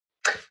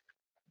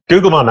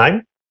 Google my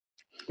name,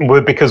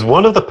 because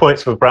one of the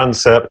points of brand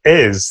SERP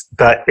is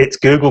that it's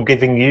Google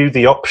giving you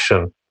the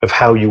option of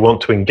how you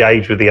want to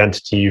engage with the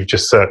entity you've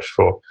just searched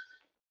for.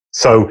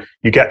 So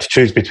you get to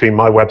choose between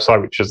my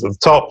website, which is at the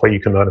top, where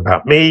you can learn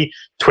about me,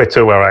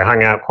 Twitter, where I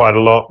hang out quite a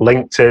lot,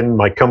 LinkedIn,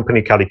 my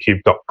company,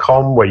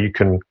 Kalicube.com, where you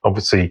can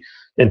obviously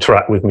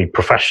interact with me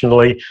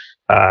professionally,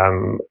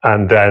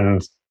 and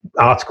then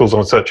articles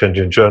on Search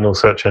Engine Journal,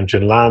 Search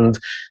Engine Land.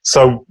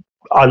 So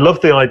I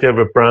love the idea of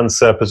a brand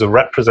SERP as a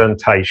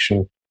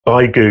representation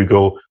by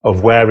Google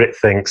of where it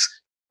thinks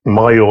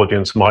my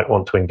audience might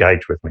want to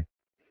engage with me.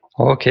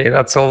 Okay,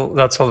 that's all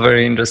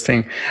very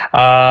interesting.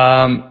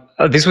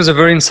 This was a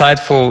very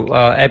insightful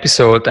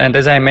episode, and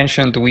as I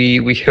mentioned,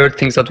 we heard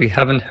things that we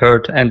haven't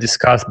heard and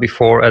discussed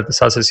before at the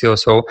SaaS SEO.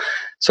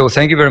 So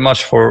thank you very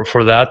much for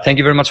that. Thank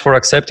you very much for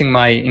accepting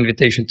my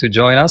invitation to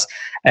join us.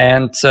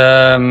 And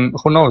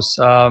who knows,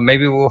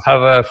 maybe we'll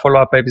have a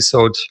follow-up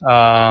episode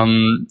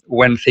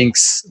when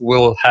things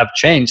will have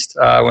changed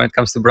when it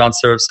comes to brand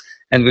SERPs,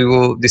 and we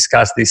will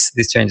discuss these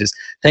changes.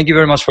 Thank you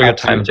very much for your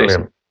time,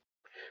 Jason.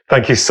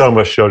 Thank you so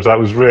much, George. That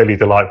was really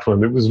delightful,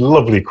 and it was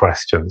lovely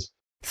questions.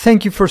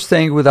 Thank you for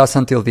staying with us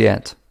until the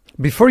end.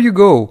 Before you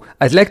go,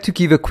 I'd like to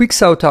give a quick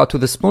shout out to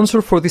the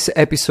sponsor for this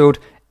episode,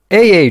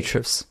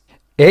 Ahrefs.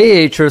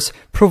 Ahrefs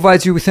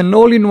provides you with an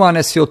all-in-one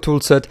SEO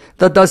toolset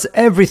that does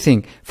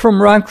everything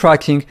from rank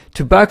tracking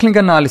to backlink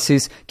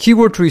analysis,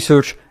 keyword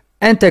research,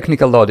 and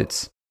technical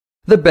audits.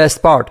 The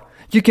best part,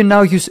 you can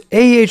now use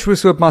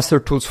Ahrefs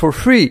Webmaster Tools for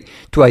free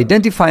to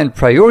identify and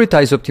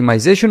prioritize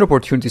optimization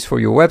opportunities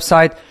for your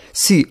website,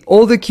 see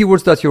all the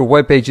keywords that your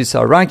web pages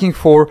are ranking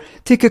for,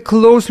 take a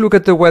close look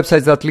at the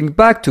websites that link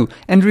back to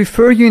and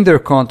refer you in their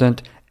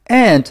content,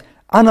 and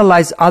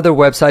analyze other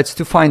websites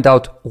to find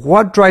out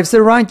what drives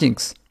their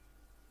rankings.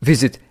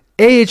 Visit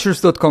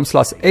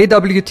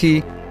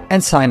ahrefs.com/AWT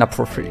and sign up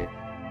for free.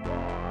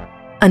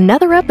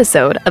 Another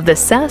episode of the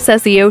SaaS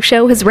SEO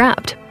Show has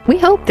wrapped. We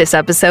hope this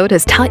episode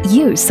has taught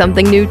you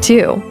something new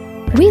too.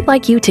 We'd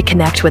like you to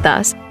connect with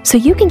us so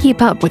you can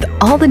keep up with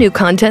all the new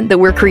content that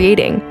we're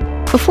creating.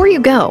 Before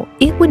you go,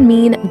 it would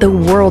mean the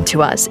world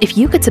to us if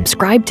you could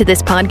subscribe to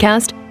this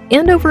podcast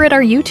and over at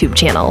our YouTube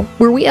channel,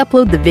 where we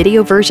upload the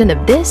video version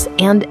of this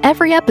and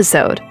every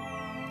episode.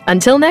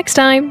 Until next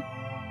time.